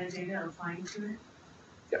just metadata applying to it?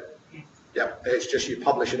 Yep. Okay. Yep, it's just you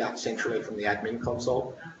publish it out centrally from the admin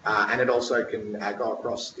console, and it also can go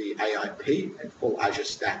across the AIP and full Azure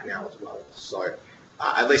stack now as well. So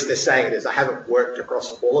at least they're saying it is. I haven't worked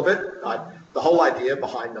across all of it. The whole idea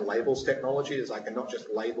behind the labels technology is I can not just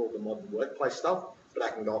label the modern workplace stuff, but I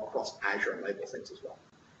can go across Azure and label things as well.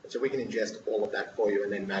 And so we can ingest all of that for you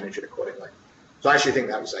and then manage it accordingly. So I actually think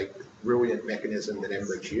that was a brilliant mechanism that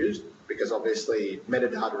Enbridge used, because obviously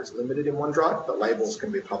metadata is limited in OneDrive, but labels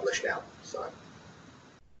can be published out. So,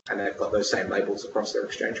 and they've got those same labels across their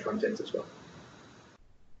Exchange content as well.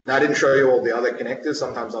 Now, I didn't show you all the other connectors.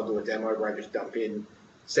 Sometimes I'll do a demo where I just dump in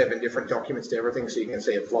 7 different documents to everything so you can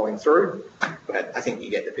see it flowing through, but I think you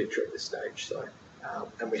get the picture at this stage. So,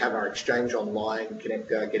 and we have our Exchange Online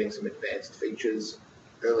connector getting some advanced features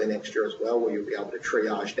early next year as well, where you'll be able to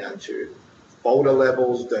triage down to folder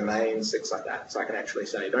levels, domains, things like that. So I can actually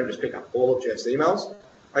say, don't just pick up all of Jeff's emails,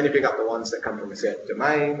 only pick up the ones that come from a certain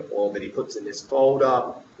domain, or that he puts in this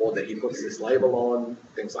folder, or that he puts this label on,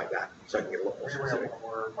 things like that. So I can get a lot more specific.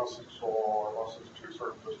 Where message all or message to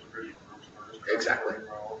certain distribution groups. Or just Exactly.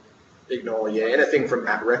 Ignore, yeah, anything from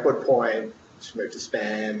at RecordPoint, just move to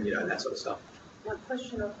spam, you know, that sort of stuff. One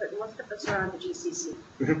question real quick, most of us are on the GCC.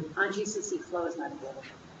 On GCC, Flow is not available.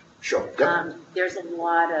 Sure. Yep. There's a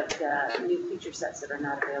lot of new feature sets that are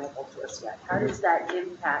not available to us yet. How does that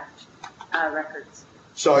impact records?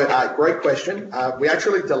 So, great question. We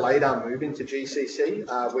actually delayed our move into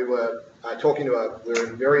GCC. We were talking to we were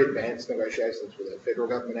in very advanced negotiations with a federal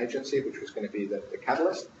government agency, which was going to be the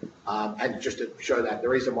catalyst. And just to show that, the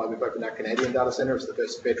reason why we've opened our Canadian data center is the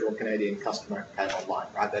first federal Canadian customer came online,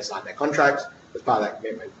 right? They signed their contracts. As part of that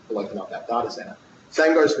commitment, we'll open up that data center.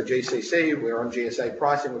 Same goes for GCC. We're on GSA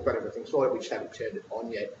pricing. We've got everything sorted. We just haven't turned it on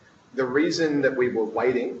yet. The reason that we were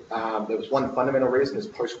waiting, there was one fundamental reason, is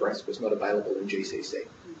Postgres was not available in GCC.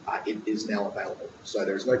 It is now available. So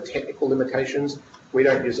there's no technical limitations. We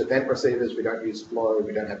don't use event receivers, we don't use Flow,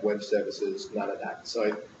 we don't have web services, none of that.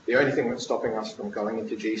 So the only thing that's stopping us from going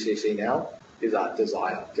into GCC now is our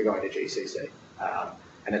desire to go into GCC.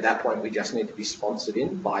 And at that point, we just need to be sponsored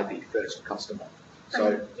in by the first customer.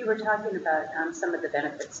 So you were talking about some of the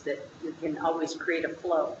benefits that you can always create a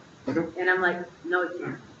flow. Mhm. And I'm like, no, you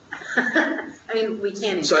can't. I mean, we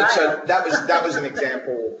can't. So that was an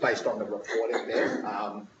example based on the reporting there.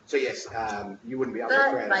 So yes, you wouldn't be able to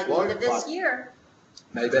But create by a the flow. end of this but year,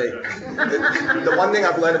 maybe. The one thing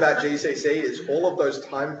I've learned about GCC is all of those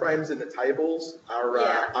timeframes in the tables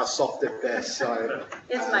are soft at best. So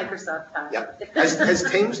it's Microsoft time. Yep. Has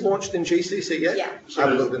Teams launched in GCC yet? Yeah. So I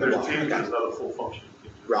haven't looked in a there's while. Teams, Okay. there's not a full function.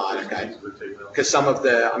 Right, okay. Teams would take now. Because some of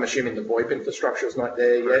I'm assuming the VoIP infrastructure is not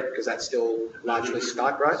there yet, because that's still largely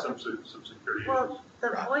Skype, right? Some security issues. Well,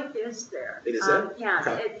 the Right. VoIP is there. It is there? Yeah,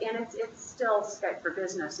 Okay. and it's still Skype for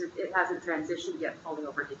Business. It hasn't transitioned yet fully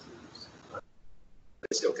over to Teams.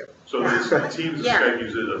 It's still good. So the Teams and Yeah. Skype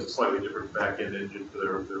uses a slightly different back-end engine for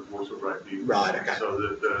their voice over IP. Right, okay. So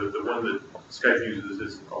the one that Skype uses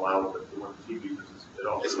isn't allowed, but the one that Teams uses, it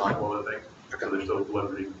also It's is fine. one of the things. Okay. So they're still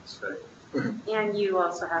leveraging Skype. And you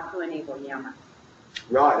also have to enable Yammer.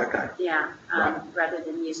 Right, okay. Yeah, Right. rather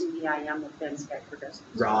than using the IM within Skype for Business.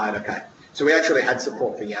 Right, okay. So we actually had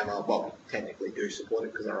support for Yammer. Well, we technically do support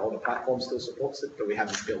it because our older platform still supports it, but we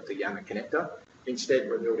haven't built a Yammer connector. Instead,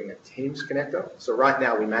 we're building a Teams connector. So right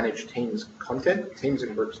now we manage Teams content, Teams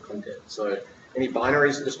and groups content. So any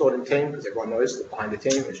binaries that are stored in Team, because everyone knows that behind a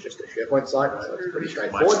team is just a SharePoint site, so it's pretty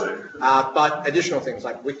straightforward. But additional things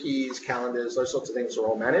like wikis, calendars, those sorts of things are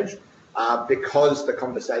all managed. Because the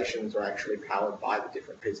conversations are actually powered by the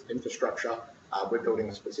different pieces of infrastructure, we're building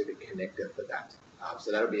a specific connector for that.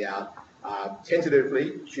 So that'll be out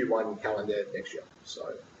tentatively Q1 calendar next year.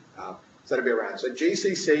 So that'll be around. So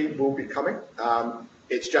GCC will be coming.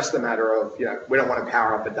 It's just a matter of, we don't want to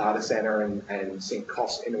power up a data center and sink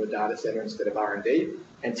costs into a data center instead of R&D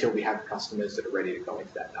until we have customers that are ready to go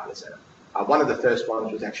into that data center. One of the first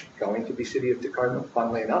ones was actually going to be City of Tacoma,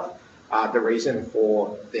 funnily enough. The reason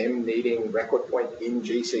for them needing RecordPoint in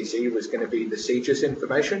GCC was going to be the CGIS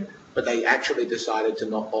information, but they actually decided to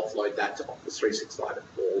not offload that to Office 365 at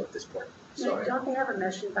all at this point. So Don't they have a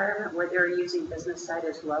mesh environment where they're using business side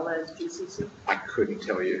as well as GCC? I couldn't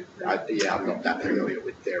tell you. I'm not that familiar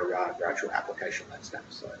with their actual application landscape.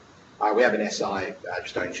 So we have an SI,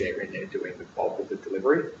 just don't share in there doing the bulk of the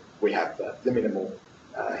delivery. We have the minimal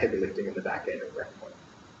heavy lifting in the back end of RecordPoint.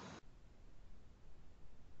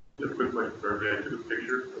 Just a quick question for everybody. I took a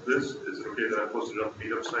picture of this. Is it okay that I posted it on the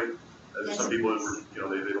Meetup site? And Yes. some people, they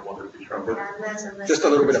don't want their picture on there. Unless Just a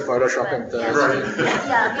little bit of photoshopping. Yes. Right.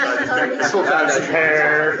 Yeah, because already. Apple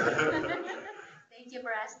Foundation. Thank you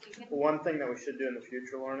for asking. One thing that we should do in the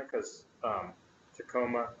future, Lorna, because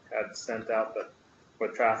Tacoma had sent out that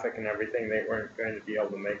with traffic and everything, they weren't going to be able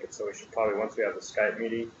to make it. So we should probably, once we have the Skype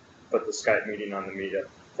meeting, put the Skype meeting on the Meetup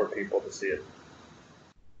for people to see it.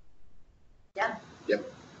 Yeah. Yep.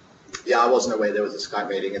 Yeah, I wasn't aware there was a Skype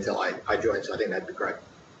meeting until I joined, so I think that'd be great.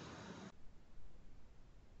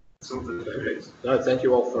 No, thank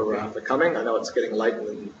you all for coming. I know it's getting late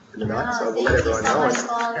in the night, so we'll let everyone know.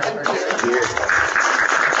 Thank you.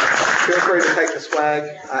 Feel free to take the swag.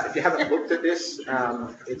 If you haven't looked at this,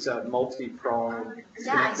 it's a multi-pronged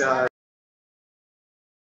Yeah, I saw connector.